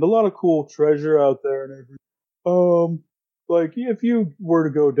and a lot of cool treasure out there and everything. Like if you were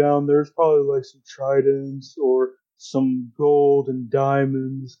to go down, there's probably like some tridents or some gold and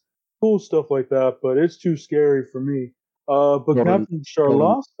diamonds, cool stuff like that. But it's too scary for me. But Captain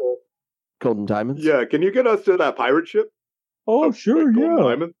Charlosta. Golden diamonds? Yeah, can you get us to that pirate ship? Oh, Of, sure, like, Golden yeah.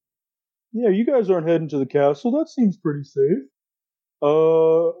 Diamond? Yeah, you guys aren't heading to the castle. That seems pretty safe.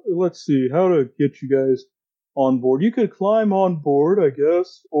 Let's see how to get you guys on board. You could climb on board, I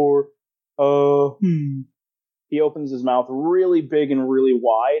guess, or He opens his mouth really big and really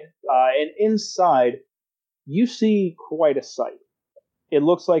wide, and inside you see quite a sight. It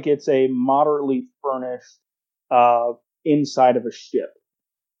looks like it's a moderately furnished inside of a ship.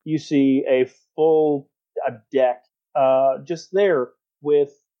 You see a full deck just there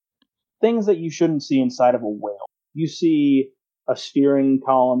with things that you shouldn't see inside of a whale. You see a steering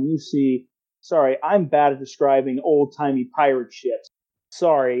column. You see, sorry, I'm bad at describing old-timey pirate ships.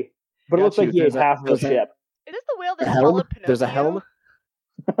 Sorry, but it looks like he ate half of the ship. Is this the whale that Helm? swallowed Pinocchio? There's a helm?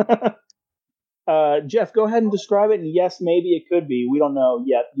 Jeff, go ahead and describe it, and yes, maybe it could be. We don't know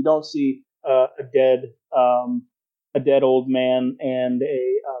yet. You don't see a dead old man and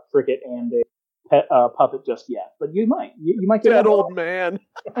a cricket and a puppet just yet, but you might. You might get Dead that old man.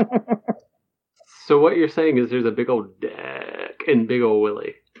 So what you're saying is there's a big old deck and Big old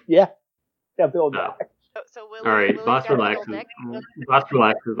Willie. Yeah, build Oh. that. So Willie, All right, Willie's Boss got a relaxes. little deck. Boss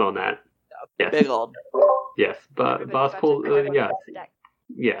relaxes on that. Yes, Big old. yes, but Everybody's Boss got pulls. to climb Yes, on the deck.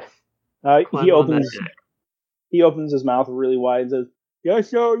 yes. Climb He on that opens. deck. He opens his mouth really wide and says, "Yeah,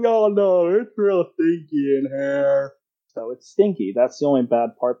 so y'all know it's real stinky in here." So it's stinky. That's the only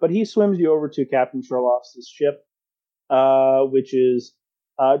bad part. But he swims you over to Captain Sherlock's ship, which is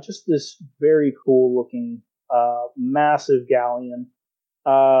just this very cool-looking, massive galleon.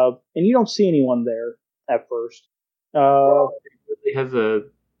 And you don't see anyone there at first.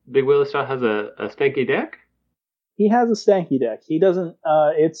 Big Willie Star has a stanky deck. He has a stanky deck. He doesn't.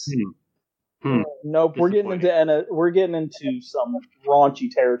 Nope, we're getting into some raunchy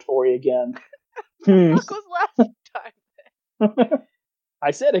territory again. What was last time?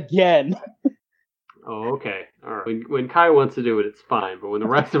 I said again. Oh, okay. All right. When Kai wants to do it, it's fine. But when the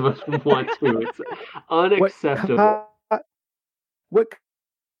rest of us want to, it's unacceptable. What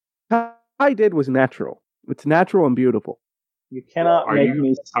Kai did was natural. It's natural and beautiful. You cannot Are make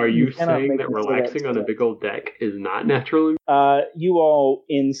me. Are you cannot saying make that me say relaxing on a big old deck is not natural? You all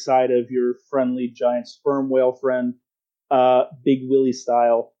inside of your friendly giant sperm whale friend, Big Willie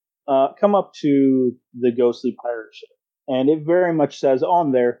style, come up to the Ghostly Pirate ship, and it very much says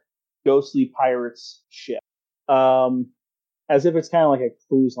on there, Ghostly Pirates ship, as if it's kind of like a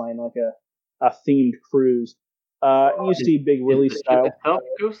cruise line, like a themed cruise. You see Big Willie Is the style. ship itself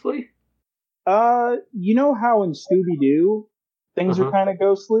ghostly? You know how in Scooby Doo things are kind of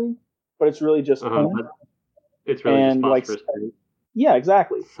ghostly, but it's really just paint? It's really And, just like, phosphorus. Yeah,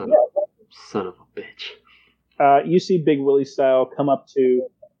 exactly. Son of a bitch. You see Big Willie style come up to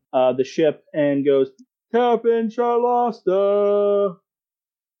the ship and goes, Captain Charlosta,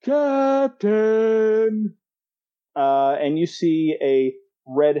 Captain. And you see a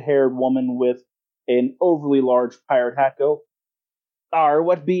red-haired woman with an overly large pirate hat go,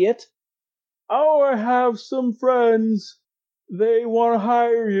 what be it? Oh, I have some friends. They want to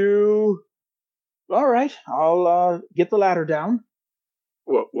hire you. All right, I'll get the ladder down.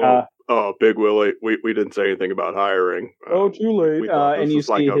 Well, Big Willie, we didn't say anything about hiring. Too late. We thought this And you was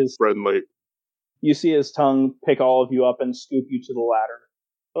like see a friendly. You see his tongue pick all of you up and scoop you to the ladder.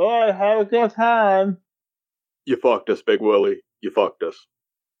 Oh, have a good time. You fucked us, Big Willie. You fucked us.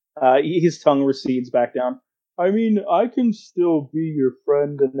 His tongue recedes back down. I mean, I can still be your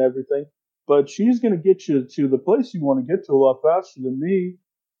friend and everything, but she's going to get you to the place you want to get to a lot faster than me.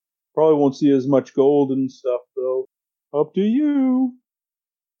 Probably won't see as much gold and stuff, though. Up to you.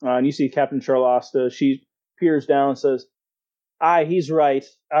 And you see Captain Charlosta. She peers down and says, Aye, he's right.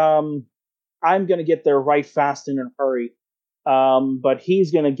 I'm going to get there right fast in a hurry. But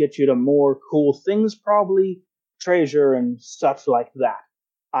he's going to get you to more cool things, probably treasure and such like that.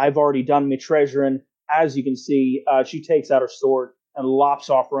 I've already done me treasuring. As you can see, she takes out her sword and lops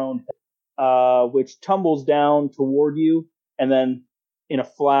off her own head, which tumbles down toward you, and then in a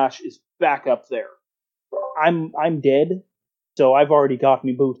flash is back up there. I'm dead, so I've already got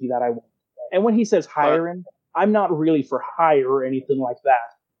me booty that I want. And when he says hiring, I'm not really for hire or anything like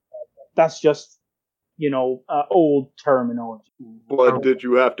that. That's just, old terminology. But did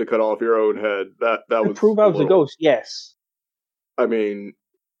you have to cut off your own head? That was prove I was a ghost. Yes. I mean,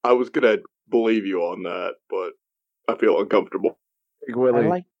 I was gonna believe you on that, but I feel uncomfortable. Big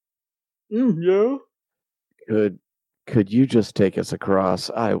Willie, Yeah. could you just take us across?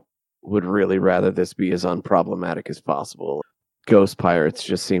 I would really rather this be as unproblematic as possible. Ghost pirates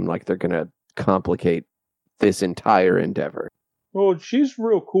just seem like they're gonna complicate this entire endeavor. Well, she's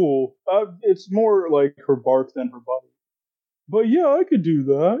real cool. It's more like her bark than her body. But yeah, I could do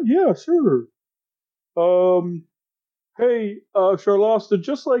that. Yeah, sure. Hey, Charlosta,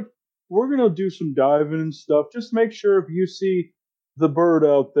 just like we're gonna do some diving and stuff. Just make sure if you see the bird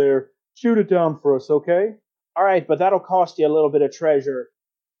out there, shoot it down for us, okay? All right, but that'll cost you a little bit of treasure.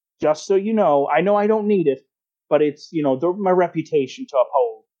 Just so you know I don't need it, but it's my reputation to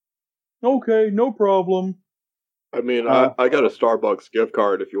uphold. Okay, no problem. I mean, I got a Starbucks gift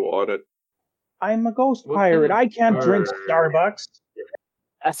card if you want it. I'm a ghost pirate. I can't drink Starbucks.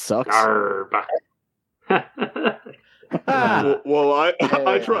 That sucks. Starbucks. Well,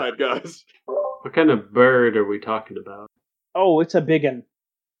 I tried, guys. What kind of bird are we talking about? Oh, it's a big one.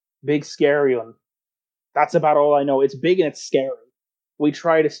 Big, scary one. That's about all I know. It's big and it's scary. We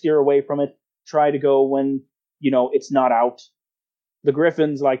try to steer away from it. Try to go when, it's not out. The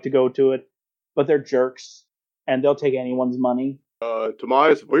Griffins like to go to it, but they're jerks, and they'll take anyone's money.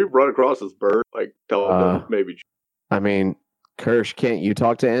 Tobias, if we run across this bird, tell them maybe. I mean, Kirsch, can't you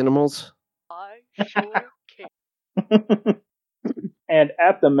talk to animals? I sure can. And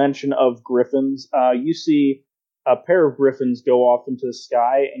at the mention of griffins, you see a pair of griffins go off into the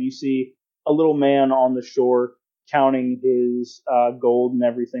sky, and you see a little man on the shore counting his gold and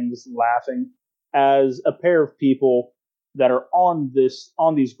everything, just laughing, as a pair of people that are on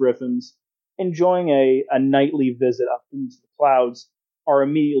these griffins, enjoying a nightly visit up into the clouds, are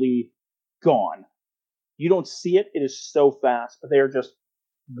immediately gone. You don't see it. It is so fast, but they are just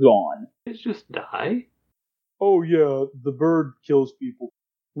gone. It's just die? Oh yeah, the bird kills people.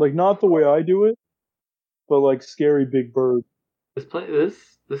 Not the way I do it, but scary big bird.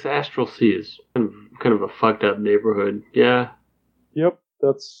 This Astral Sea is kind of a fucked up neighborhood. Yeah. Yep,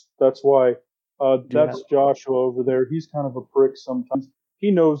 that's why. That's Joshua over there. He's kind of a prick sometimes.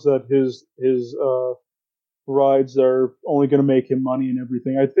 he knows that his rides are only going to make him money and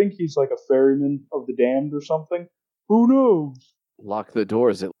everything. I think he's like a ferryman of the damned or something. Who knows? Lock the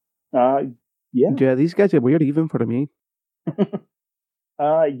doors. Yeah. Yeah, these guys are weird even for me.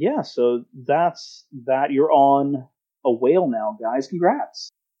 Yeah, so that's that. You're on a whale now, guys.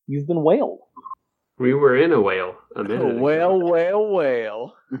 Congrats. You've been whaled. We were in a whale a minute ago. Whale.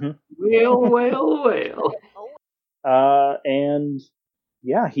 Whale. And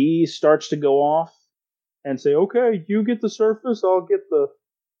yeah, he starts to go off and say, "Okay, you get the surface, I'll get the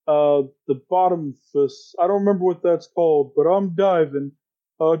bottom fist. I don't remember what that's called, but I'm diving.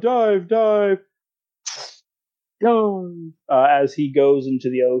 Dive. As he goes into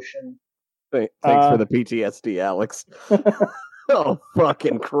the ocean. Thanks for the PTSD, Alex. Oh,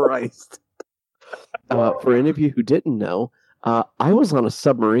 fucking Christ. For any of you who didn't know, I was on a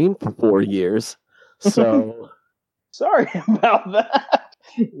submarine for 4 years, so... Sorry about that.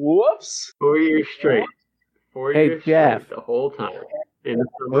 Whoops. 4 years straight. 4 years Jeff. straight the whole time. In the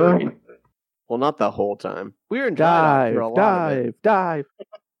submarine. Well, not the whole time. We were in dry dock for a lot of it. Dive.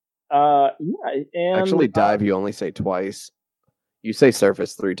 Yeah, and Actually, dive you only say twice. You say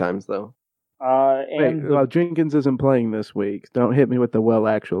surface 3 times, though. And Wait, well, Jenkins isn't playing this week. Don't hit me with the well,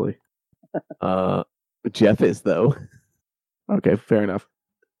 actually. Jeff is, though. Okay, fair enough.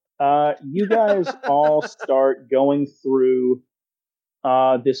 You guys all start going through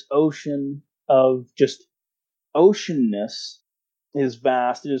this ocean of just oceanness. It is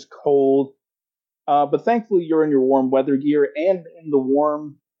vast. It is cold. But thankfully, you're in your warm weather gear and in the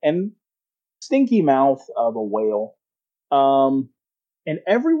warm and stinky mouth of a whale. And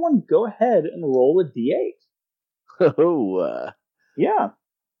everyone go ahead and roll a d8. Oh, Yeah,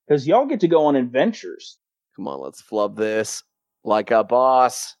 because y'all get to go on adventures. come on, let's flub this. Like a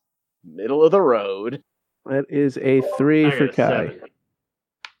boss. Middle of the road. That is a 3 I for got a Kai. 7.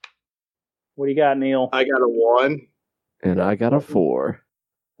 What do you got, Neil? I got a 1. And I got a 4.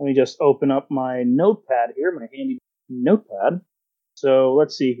 Let me just open up my notepad here, my handy notepad. So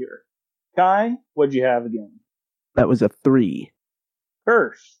let's see here. Kai, what'd you have again? That was a 3.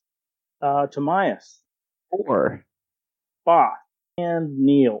 First, Tamias, 4. Boss, and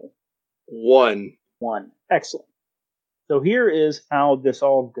Neil. 1. 1. Excellent. So here is how this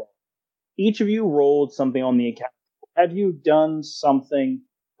all goes. Each of you rolled something on the account. Had you done something,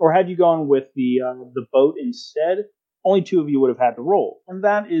 or had you gone with the boat instead, only 2 of you would have had to roll. And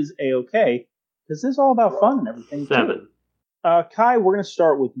that is A-okay, because this is all about fun and everything, 7. too. Kai, we're going to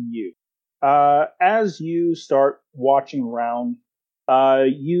start with you. As you start watching around,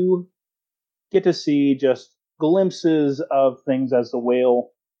 you get to see just glimpses of things as the whale,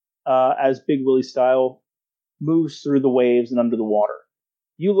 as Big Willie style, moves through the waves and under the water.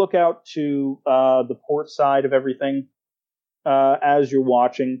 You look out to the port side of everything as you're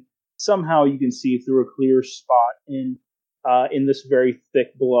watching. Somehow you can see through a clear spot in this very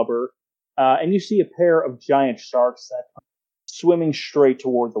thick blubber, and you see a pair of giant sharks that are swimming straight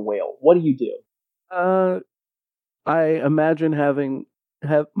toward the whale. What do you do? I imagine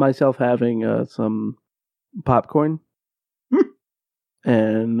have myself having some popcorn,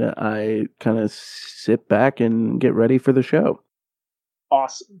 and I kind of sit back and get ready for the show.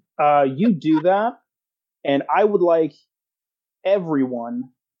 Awesome. You do that, and I would like everyone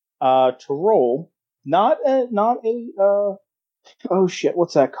to roll not a oh shit,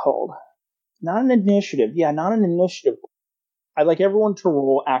 what's that called? Not an initiative. Yeah, not an initiative. I'd like everyone to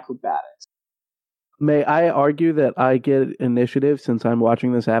roll acrobatics. May I argue that I get initiative since I'm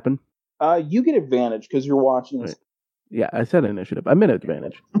watching this happen? You get advantage because you're watching this. Yeah, I said initiative. I meant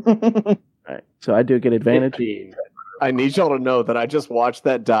advantage. All right, so I do get advantage. 15. I need y'all to know that I just watched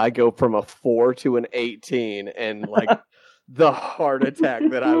that die go from a 4 to an 18, and like the heart attack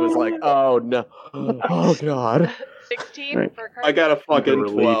that I was like, oh no, oh god. 16 Right. for I got a fucking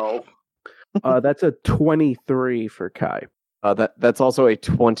Relief. 12. That's a 23 for Kai. That's also a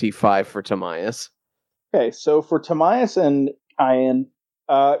 25 for Tamias. Okay, so for Tamias and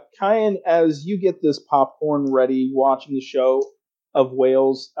Kyan, as you get this popcorn ready, watching the show of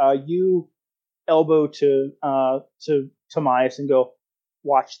whales, you elbow to Tamias and go,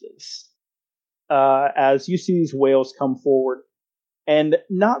 "Watch this." As you see these whales come forward, and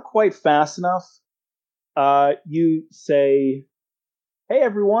not quite fast enough, you say, "Hey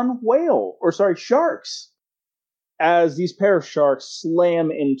everyone, whale!" or sorry, sharks. As these pair of sharks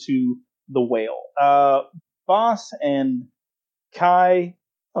slam into the whale. Boss and Kai.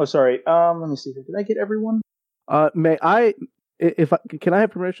 Oh, sorry. Let me see. Did I get everyone? May I? Can I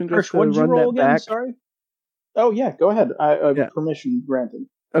have permission just Hirsch, to what did you run roll that again? back? Sorry. Oh yeah, go ahead. I Yeah. permission granted.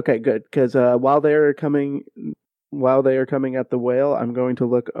 Okay, good. Because while they're coming while they are coming at the whale, I'm going to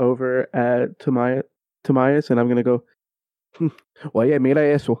look over at Timaeus, and I'm going to go, Oye,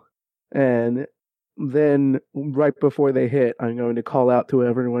 mira eso. And then, right before they hit, I'm going to call out to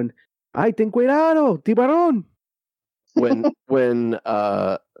everyone, Ay, ten cuidado, tiburón!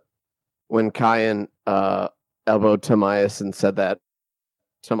 When Kyan elbowed Timaeus and said that,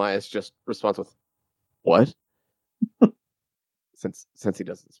 Timaeus just responds with, "What?" since he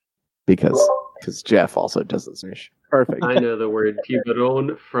doesn't, because Jeff also doesn't Spanish. Perfect. I know the word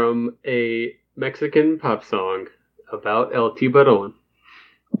tiburón from a Mexican pop song about El Tiburón.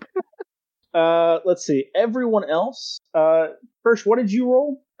 Let's see. Everyone else. First, what did you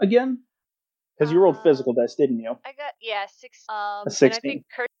roll again? Because you rolled physical dice, didn't you? I got 6. A 16.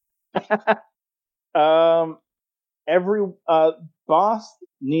 And I think Every Boss,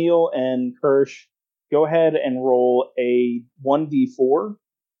 Neil, and Kirsch, go ahead and roll a 1d4.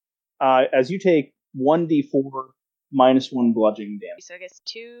 As you take 1d4 minus 1 bludgeoning damage. So I guess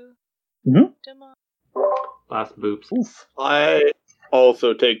 2. Last boops. Oof. I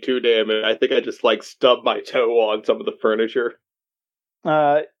also take 2 damage. I think I just stubbed my toe on some of the furniture.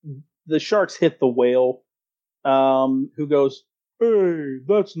 The sharks hit the whale, who goes, "Hey,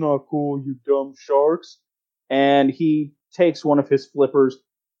 that's not cool, you dumb sharks." And he takes one of his flippers,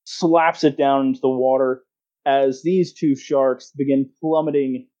 slaps it down into the water as these 2 sharks begin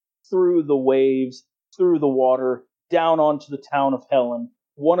plummeting through the waves, through the water, down onto the town of Helen,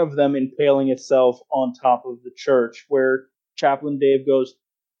 one of them impaling itself on top of the church, where Chaplain Dave goes,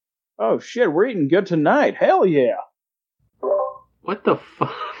 "Oh shit, we're eating good tonight, hell yeah." What the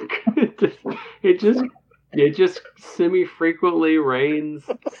fuck? It just semi-frequently rains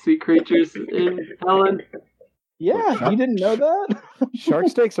sea creatures in Helen. Yeah, you didn't know that? Shark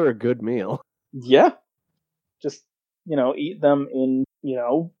steaks are a good meal. Yeah. Just, eat them in,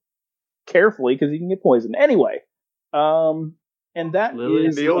 carefully because you can get poisoned. Anyway, and that Lily,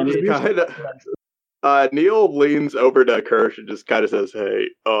 is... Neil just Neil leans over to Kirsch and just kind of says, "Hey,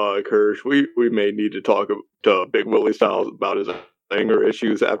 Kirsch, we may need to talk to Big Willie Styles about his anger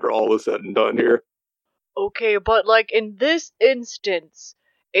issues after all is said and done here." Okay, but in this instance,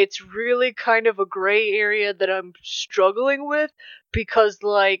 it's really kind of a gray area that I'm struggling with because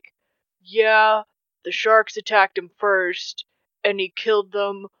the sharks attacked him first and he killed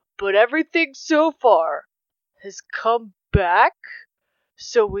them, but everything so far has come back.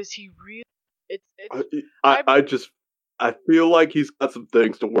 So is he really? I feel like he's got some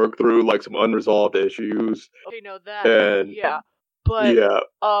things to work through, some unresolved issues. Okay, no, that And yeah. But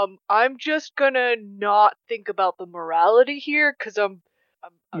I'm just gonna not think about the morality here because I'm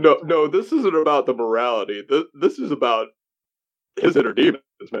No, this isn't about the morality. This is about his inner demons,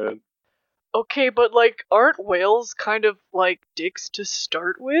 man. Okay, but aren't whales kind of dicks to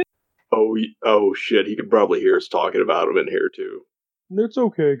start with? Oh shit, he can probably hear us talking about him in here too. It's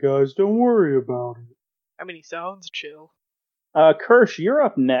okay, guys. Don't worry about it. I mean, he sounds chill. Kirsch, you're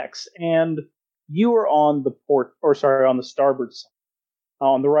up next, and you are on on the starboard side,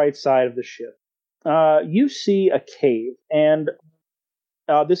 on the right side of the ship. You see a cave, and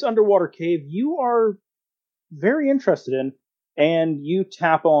this underwater cave you are very interested in, and you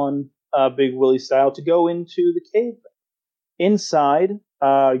tap on Big Willie style to go into the cave. Inside,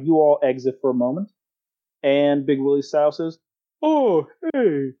 you all exit for a moment, and Big Willie style says, "Oh,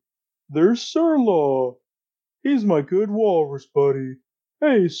 hey, there's Sir Law. He's my good walrus buddy.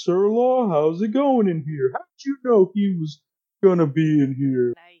 Hey, Sir Law, how's it going in here? How'd you know he was gonna be in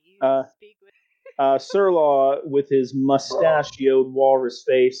here?" Sir Law, with his mustachioed walrus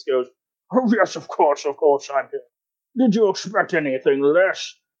face, goes, "Oh, yes, of course I'm here. Did you expect anything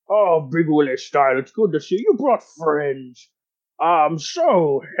less? Oh, Big Willie style, it's good to see you brought friends.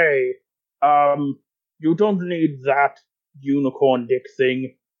 So, hey, you don't need that unicorn dick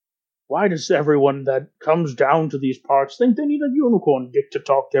thing. Why does everyone that comes down to these parts think they need a unicorn dick to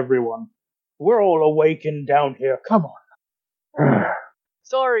talk to everyone? We're all awakened down here, come on."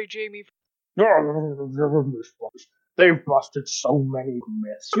 Sorry, Jamie. They've busted so many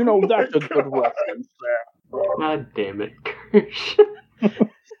myths. That's a good reference there. God damn it, Kirsch.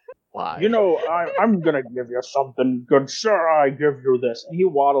 Why? I'm gonna give you something good, sir. I give you this. And he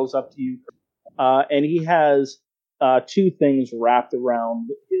waddles up to you, and he has 2 things wrapped around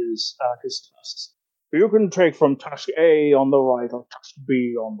his tusks. You can take from tusk A on the right or tusk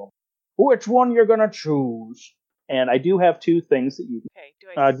B on the left. Which one you're gonna choose? And I do have 2 things that you.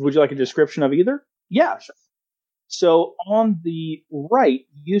 Okay, would you like a description of either? Yeah, sure. So on the right,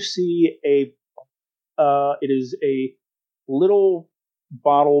 you see it is a little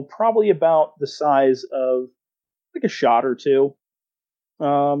bottle, probably about the size of a shot or 2.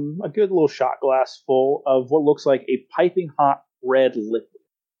 a good little shot glass full of what looks like a piping hot red liquid.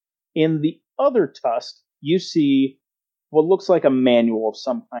 In the other tusk, you see what looks like a manual of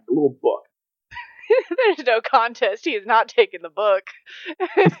some kind, a little book. There's no contest. He is not taking the book.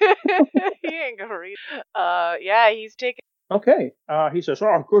 He ain't gonna read. Yeah, he's taking. Okay. He says,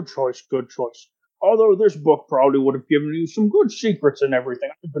 "Oh, good choice, good choice. Although this book probably would have given you some good secrets and everything.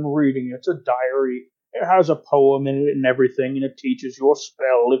 I've been reading it. It's a diary. It has a poem in it and everything, and it teaches you a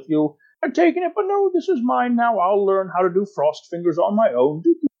spell if you are taking it. But no, this is mine now. I'll learn how to do frost fingers on my own."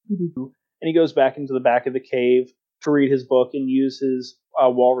 And he goes back into the back of the cave to read his book and use his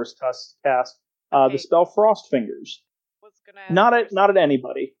walrus tusk to cast the spell Frost Fingers. Not at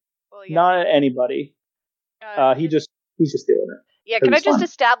anybody. Well, yeah. Not at anybody. He's just doing it. Yeah, can I just fun.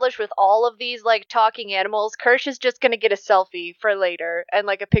 establish with all of these like talking animals, Kirsch is just gonna get a selfie for later and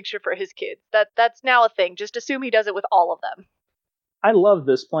like a picture for his kids. That's now a thing. Just assume he does it with all of them. I love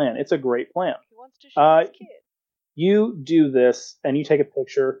this plan. It's a great plan. He wants to show his kids. You do this, and you take a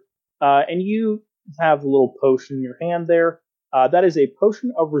picture, and you have a little potion in your hand there. That is a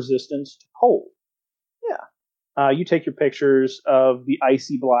potion of resistance to cold. Yeah. You take your pictures of the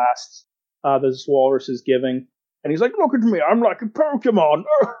icy blasts that this walrus is giving, and he's like, "Look at me, I'm like a Pokemon."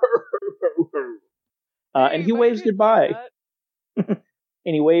 And he waves goodbye. And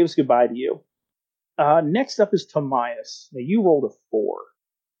he waves goodbye to you. Next up is Tomias. Now, you rolled a 4.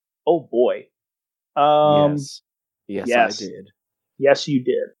 Oh, boy. Yes, I did. Yes, you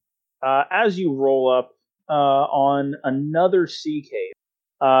did. As you roll up on another sea cave,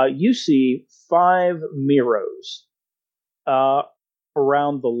 you see 5 Miros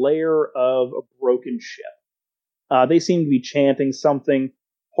around the layer of a broken ship. They seem to be chanting something,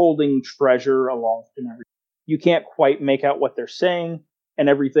 holding treasure aloft and everything. You can't quite make out what they're saying and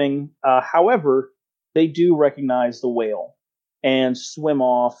everything. However, they do recognize the whale and swim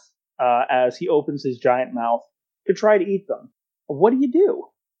off as he opens his giant mouth to try to eat them. What do you do?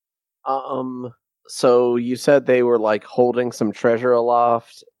 So you said they were like holding some treasure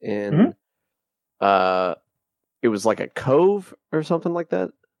aloft in it was like a cove or something like that?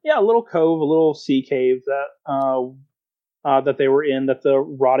 Yeah, a little cove, a little sea cave that they were in, that the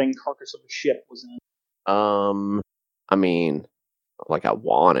rotting carcass of a ship was in. I mean, like I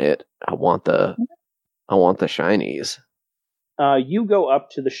want it. I want the shinies. You go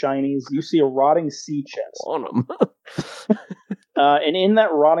up to the shinies. You see a rotting sea chest. I want them. And in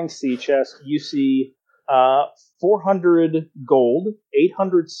that rotting sea chest, you see 400 gold,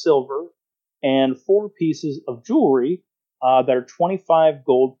 800 silver, and 4 pieces of jewelry that are 25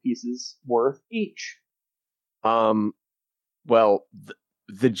 gold pieces worth each. Well,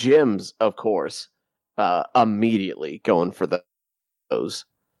 the gems, of course, immediately going for those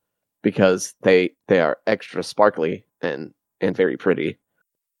because they are extra sparkly and very pretty.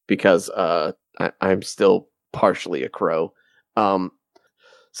 Because I'm still partially a crow.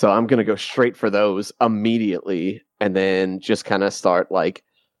 So I'm gonna go straight for those immediately, and then just kind of start like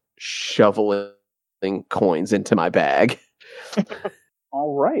shoveling coins into my bag.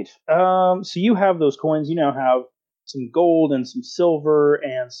 All right. So you have those coins. You now have some gold and some silver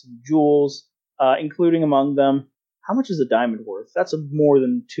and some jewels, including among them. How much is a diamond worth? That's more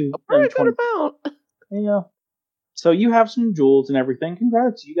than 2. A pretty good amount. Yeah. So you have some jewels and everything.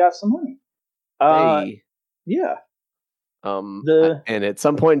 Congrats, you got some money. Hey. Yeah. And at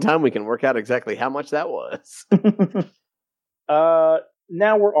some point in time, we can work out exactly how much that was.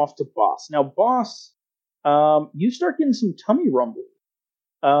 Now we're off to Boss. Now, Boss, you start getting some tummy rumbling.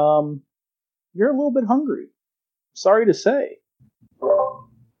 You're a little bit hungry. Sorry to say.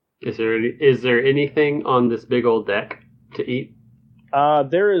 Is there anything on this big old deck to eat?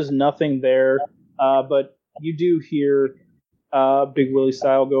 There is nothing there, but you do hear Big Willie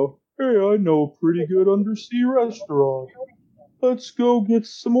Style go, "Hey, I know a pretty good undersea restaurant. Let's go get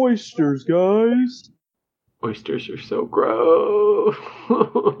some oysters, guys." Oysters are so gross.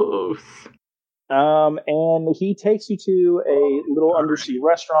 And he takes you to a little undersea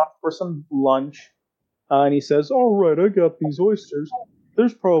restaurant for some lunch. And he says, "All right, I got these oysters.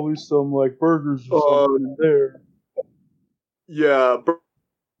 There's probably some like burgers or something in there." Yeah,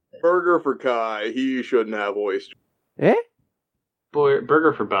 burger for Kai. He shouldn't have oysters. Eh? Boy,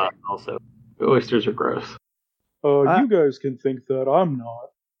 burger for Bob also. The oysters are gross. You guys can think that. I'm not.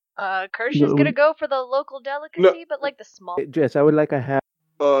 Kirsch is gonna go for the local delicacy, but like the small. Jess, I would like a half.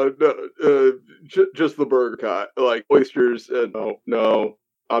 No, just the burger, Kai. Like oysters. No,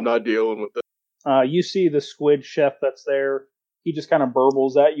 I'm not dealing with this. You see the squid chef that's there. He just kind of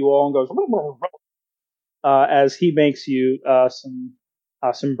burbles at you all and goes, as he makes you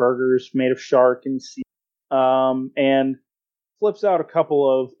some burgers made of shark and sea. And flips out a couple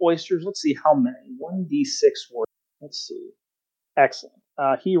of oysters. Let's see how many. 1d6 worth. Let's see. Excellent.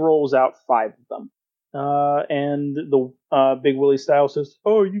 He rolls out 5 of them. And the Big Willie style says,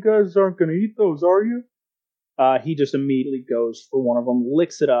 "Oh, you guys aren't going to eat those, are you?" He just immediately goes for one of them,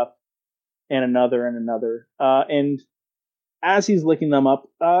 licks it up, and another and another. And as he's licking them up,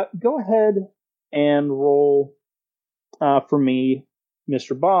 go ahead and roll for me,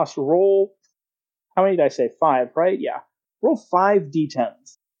 Mr. Boss. Roll, how many did I say? 5, right? Yeah. Roll 5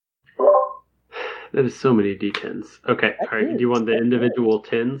 d10s. That is so many d10s. Okay, all right. Do you want the individual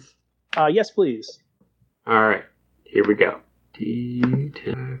 10s? Yes, please. All right, here we go.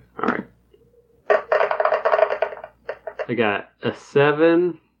 D10. All right. I got a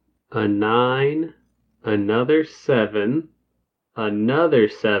 7, a 9, another 7, another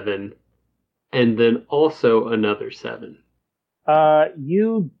 7, and then also another 7.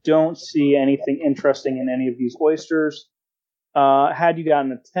 You don't see anything interesting in any of these oysters. Had you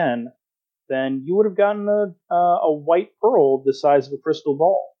gotten a 10, then you would have gotten a white pearl the size of a crystal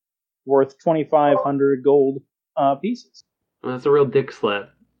ball, worth 2,500 gold pieces. Well, that's a real dick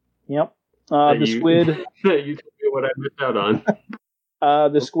slap. Yep. The squid. You told me what I missed out on.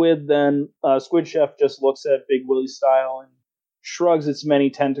 The squid then, Squid Chef just looks at Big Willie style and shrugs its many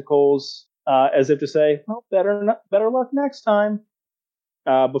tentacles as if to say, "Well, better luck next time."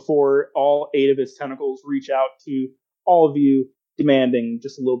 Before all 8 of its tentacles reach out to all of you, demanding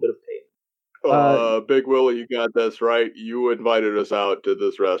just a little bit of payment. Big Willie, you got this right. You invited us out to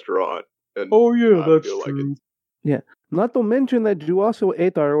this restaurant. And Oh, yeah, I that's feel like true. Yeah. Not to mention that you also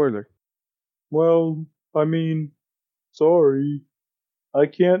ate our order. Well, I mean, sorry. I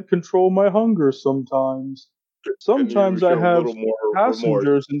can't control my hunger sometimes. Sometimes you I show a have little more passengers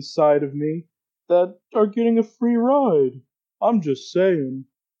remorse? inside of me that are getting a free ride. I'm just saying.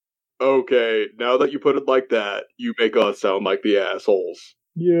 Okay, now that you put it like that, you make us sound like the assholes.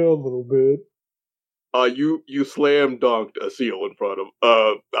 Yeah, a little bit. You slam dunked a seal in front of.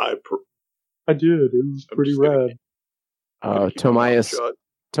 I did. It was I'm pretty just gonna rad. keep my mouth Tomias shut.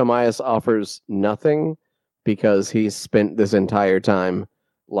 Tomias offers nothing because he's spent this entire time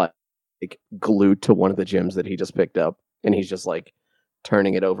like glued to one of the gems that he just picked up, and he's just like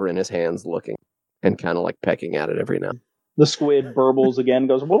turning it over in his hands, looking and kind of like pecking at it every now. The squid burbles again,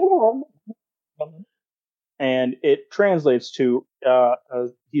 goes, and it translates to,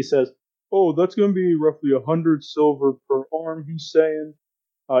 he says, Oh, that's going to be roughly 100 silver per arm, he's saying.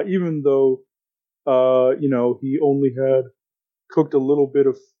 Even though, he only had cooked a little bit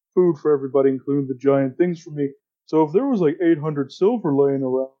of food for everybody, including the giant things for me. So if there was like 800 silver laying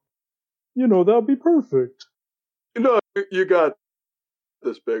around, that'd be perfect. No, you got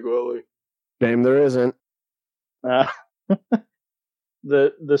this, Big Willie. Damn, there isn't.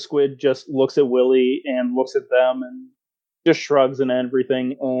 The squid just looks at Willie and looks at them and just shrugs and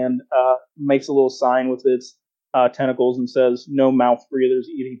everything and makes a little sign with its tentacles and says, "No mouth breathers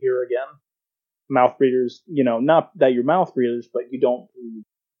eating here again." Mouth breathers, not that you're mouth breathers, but you don't breathe.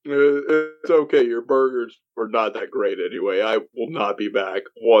 It's okay. Your burgers were not that great anyway. I will not be back.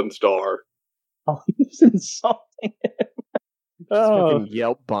 1 star. Oh, he was insulting him. Just fucking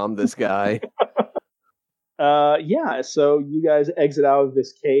Yelp bomb this guy. Yeah, so you guys exit out of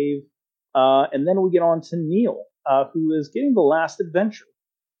this cave, and then we get on to Neil, who is getting the last adventure.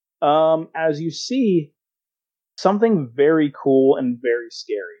 As you see, something very cool and very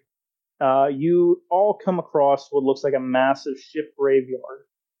scary. You all come across what looks like a massive ship graveyard,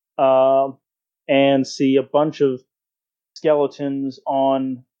 and see a bunch of skeletons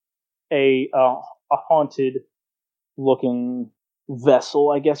on a haunted-looking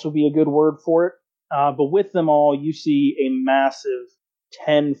vessel, I guess would be a good word for it. But with them all, you see a massive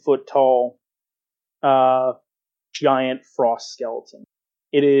 10-foot-tall giant frost skeleton.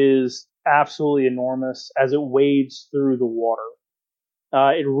 It is absolutely enormous as it wades through the water.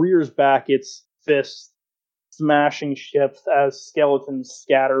 It rears back its fists, smashing ships as skeletons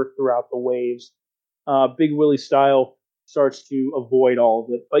scatter throughout the waves. Big Willie style starts to avoid all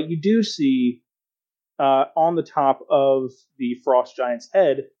of it. But you do see on the top of the frost giant's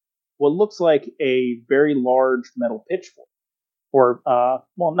head what looks like a very large metal pitchfork. Or,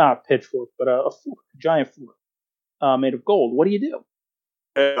 not a pitchfork, but a fork, a giant fork, made of gold. What do you do?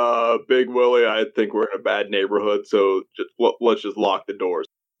 Hey, Big Willie, I think we're in a bad neighborhood, so let's just lock the doors.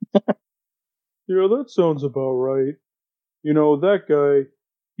 Yeah, that sounds about right. That guy,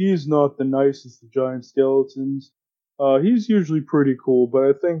 he's not the nicest of giant skeletons. He's usually pretty cool, but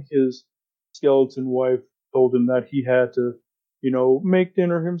I think his skeleton wife told him that he had to, make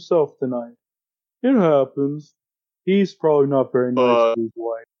dinner himself tonight. It happens. He's probably not very nice to his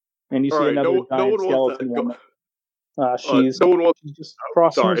wife. And you see All right, another no giant one wants skeleton that. woman. She's no one wants. just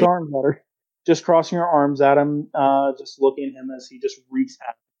crossing Sorry. his arms at her. Just crossing her arms at him, just looking at him as he just wreaks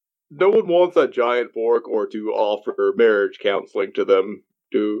havoc. No one wants that giant fork or to offer marriage counseling to them,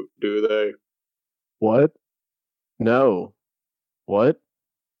 do they? What? No. What?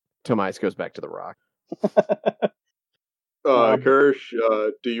 Tomice goes back to the rock. Kirsch,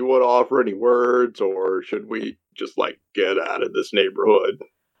 do you want to offer any words, or should we just, get out of this neighborhood?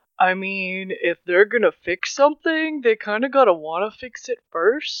 I mean, if they're gonna fix something, they kind of gotta want to fix it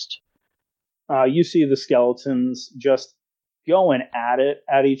first. You see the skeletons just going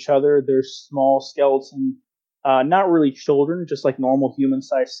at each other. They're small skeleton, not really children, just like normal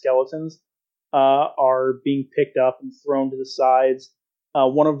human-sized skeletons, are being picked up and thrown to the sides.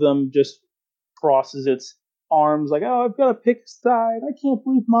 One of them just crosses its arms like, oh, I've got to pick a side. I can't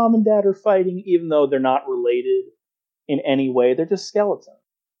believe Mom and Dad are fighting, even though they're not related in any way. They're just skeletons.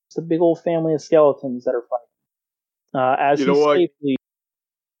 It's a big old family of skeletons that are fighting.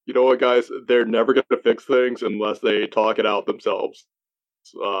 You know what, guys? They're never going to fix things unless they talk it out themselves.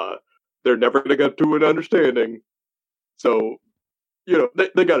 They're never going to get to an understanding. So,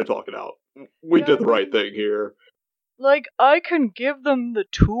 they got to talk it out. We did the right thing here. I can give them the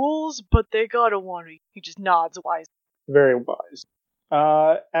tools, but they gotta want to. He just nods wise. Very wise.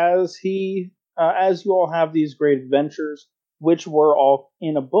 As you all have these great adventures, which were all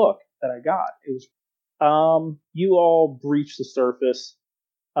in a book that I got. It was, you all breach the surface,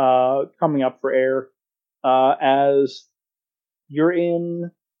 coming up for air, as you're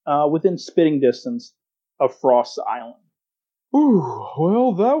within spitting distance of Frost Island. Ooh,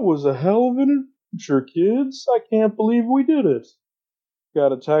 well, that was a hell of an adventure, kids. I can't believe we did it.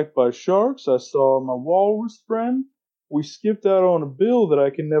 Got attacked by sharks. I saw my walrus friend. We skipped out on a bill that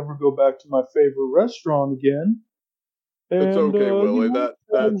I can never go back to my favorite restaurant again. It's okay, Willie. That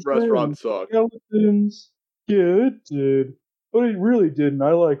restaurant sucked. Skeletons. Yeah, it did. But it really didn't.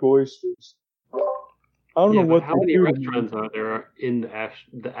 I like oysters. I don't know what how many restaurants are there in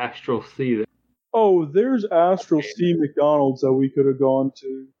the Astral Sea? Oh, there's Astral Sea McDonald's that we could have gone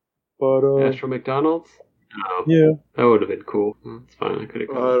to. But Astral McDonald's? Oh, yeah. That would have been cool. It's fine. I could have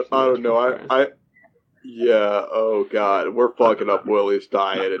gone. I don't know. Yeah, oh god. We're fucking up Willie's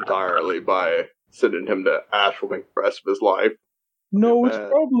diet entirely by sending him to Astral Mc the rest of his life. No, it's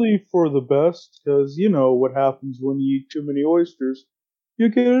probably for the best, because you know what happens when you eat too many oysters. You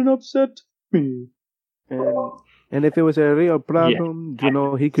get an upset tummy. And if it was a real problem,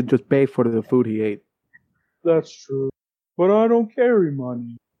 he could just pay for the food he ate. That's true. But I don't carry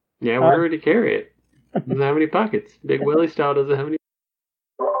money. Yeah, we already carry it. Doesn't have any pockets. Big Willie style doesn't have any.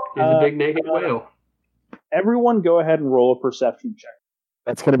 He's a big naked whale. Everyone go ahead and roll a perception check.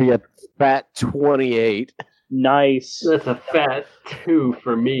 That's going to be a fat 28. Nice. That's a fat 2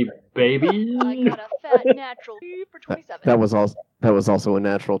 for me, baby. I got a fat natural for 27. That was also a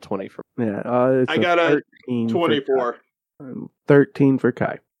natural 20 for me. Yeah, I got a 24. 13 for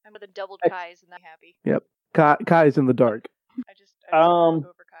Kai. I'm with a double Kai's and I'm happy. Yep. Kai's in the dark. I just over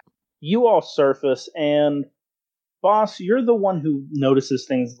Kai. You all surface, and Boss, you're the one who notices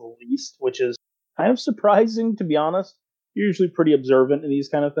things the least, which is kind of surprising, to be honest. You're usually pretty observant in these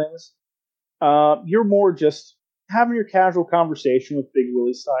kind of things. You're more just having your casual conversation with Big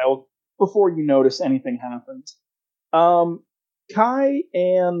Willie style before you notice anything happens. Kai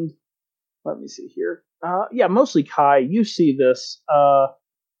and... let me see here. Mostly Kai, you see this.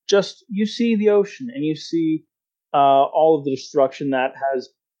 You see the ocean, and you see all of the destruction that has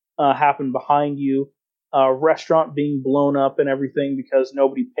happened behind you. Restaurant being blown up and everything because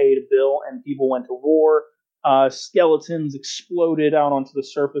nobody paid a bill and people went to war. Skeletons exploded out onto the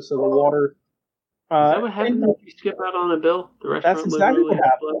surface of the water. Is that what happens if you skip out on a bill? The restaurant that's exactly what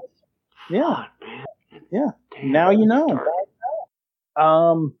happened. Yeah. Man. Yeah. Damn, now you know.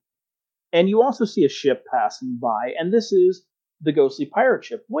 And you also see a ship passing by, and this is the ghostly pirate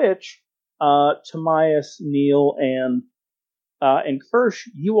ship, which Tomias, Neil, and Kirsch,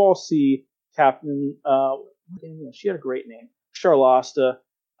 you all see Captain. She had a great name, Charlosta.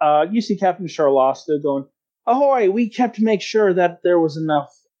 You see Captain Charlosta going, "Ahoy! We kept to make sure that there was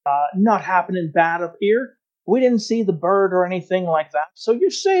enough not happening bad up here. We didn't see the bird or anything like that, so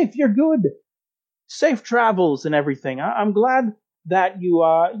you're safe. You're good. Safe travels and everything. I'm glad that you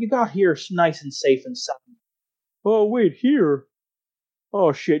got here nice and safe and sound." Oh, wait, here?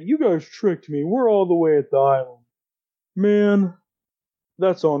 Oh, shit, you guys tricked me. We're all the way at the island. Man,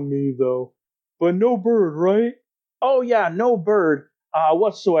 that's on me, though. But no bird, right? Oh, yeah, no bird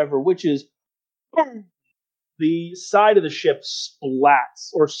whatsoever, which is... the side of the ship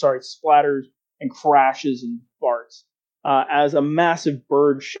splatters and crashes and farts as a massive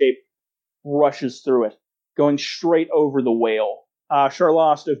bird shape rushes through it. going straight over the whale.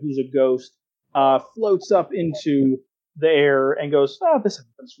 Charlosta, who's a ghost, floats up into the air and goes, this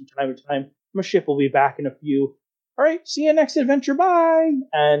happens from time to time. My ship will be back in a few. All right, see you next adventure, bye!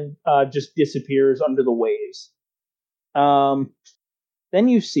 And just disappears under the waves. Then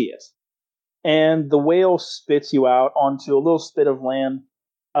you see it. And the whale spits you out onto a little spit of land,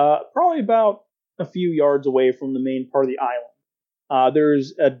 probably about a few yards away from the main part of the island.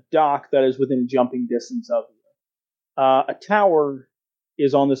 There's a dock that is within jumping distance of you. A tower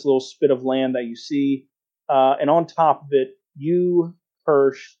is on this little spit of land that you see, and on top of it, you,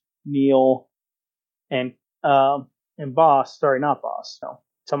 Kirsch, Neil, and Boss,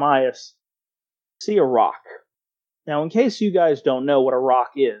 Tamias, see a rock. Now, in case you guys don't know what a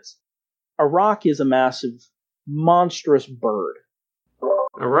rock is a massive, monstrous bird.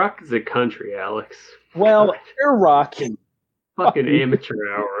 A rock is a country, Alex. Well, your rock. Fucking amateur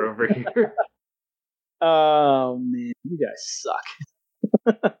hour over here. Oh, man, you guys suck.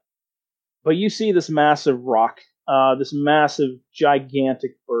 But you see this massive rock, this massive,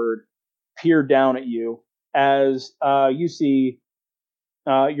 gigantic bird peer down at you as you see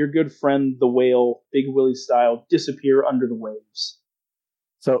your good friend, the whale, Big Willie style, disappear under the waves.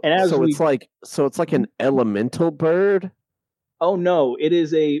 It's like an elemental bird? Oh, no, it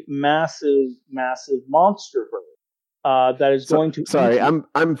is a massive, massive monster bird. That is going to. Sorry,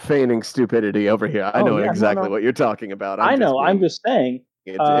 I'm feigning stupidity over here. I know exactly what you're talking about. I'm just saying.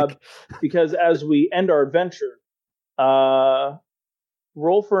 Because as we end our adventure,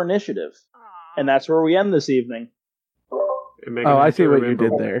 roll for initiative, and that's where we end this evening. I see what you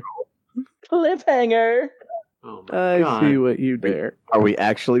did there. Cliffhanger. Oh my God. I see what you did there. Are we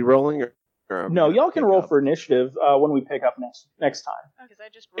actually rolling? Or no, y'all can roll for initiative when we pick up next time. Because I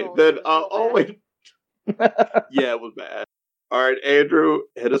just rolled. Then, wait. Yeah, it was bad. All right, Andrew,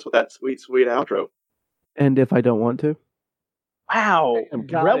 hit us with that sweet, sweet outro. And if I don't want to? Wow,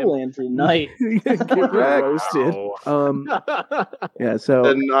 Rebel Andrew Knight. Get roasted. Yeah, so...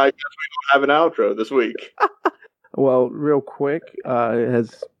 Then I guess we don't have an outro this week. Well, real quick,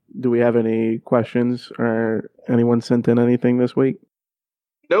 do we have any questions or anyone sent in anything this week?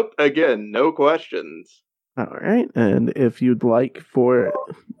 Nope, again, no questions. All right, and if you'd like for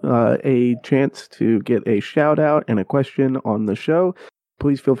a chance to get a shout out and a question on the show,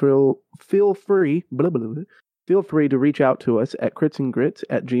 please feel free to reach out to us at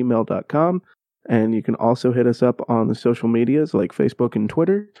critsandgrits@gmail.com, and you can also hit us up on the social medias like Facebook and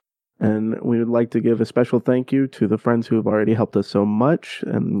Twitter. And we would like to give a special thank you to the friends who have already helped us so much,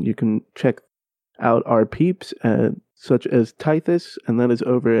 and you can check out our peeps such as Tithus, and that is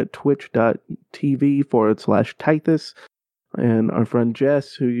over at twitch.tv/Tithus, and our friend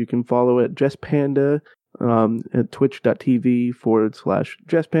Jess, who you can follow at JessPanda at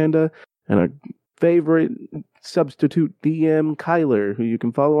twitch.tv/JessPanda, and our favorite substitute DM, Kyler, who you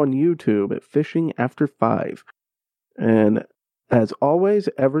can follow on YouTube at Fishing After 5. And as always,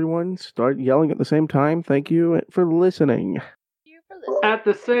 everyone start yelling at the same time. Thank you for listening. At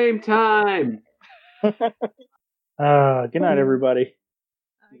the same time. Good night, everybody.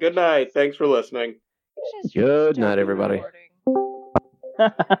 Good night. Thanks for listening. Good night, everybody.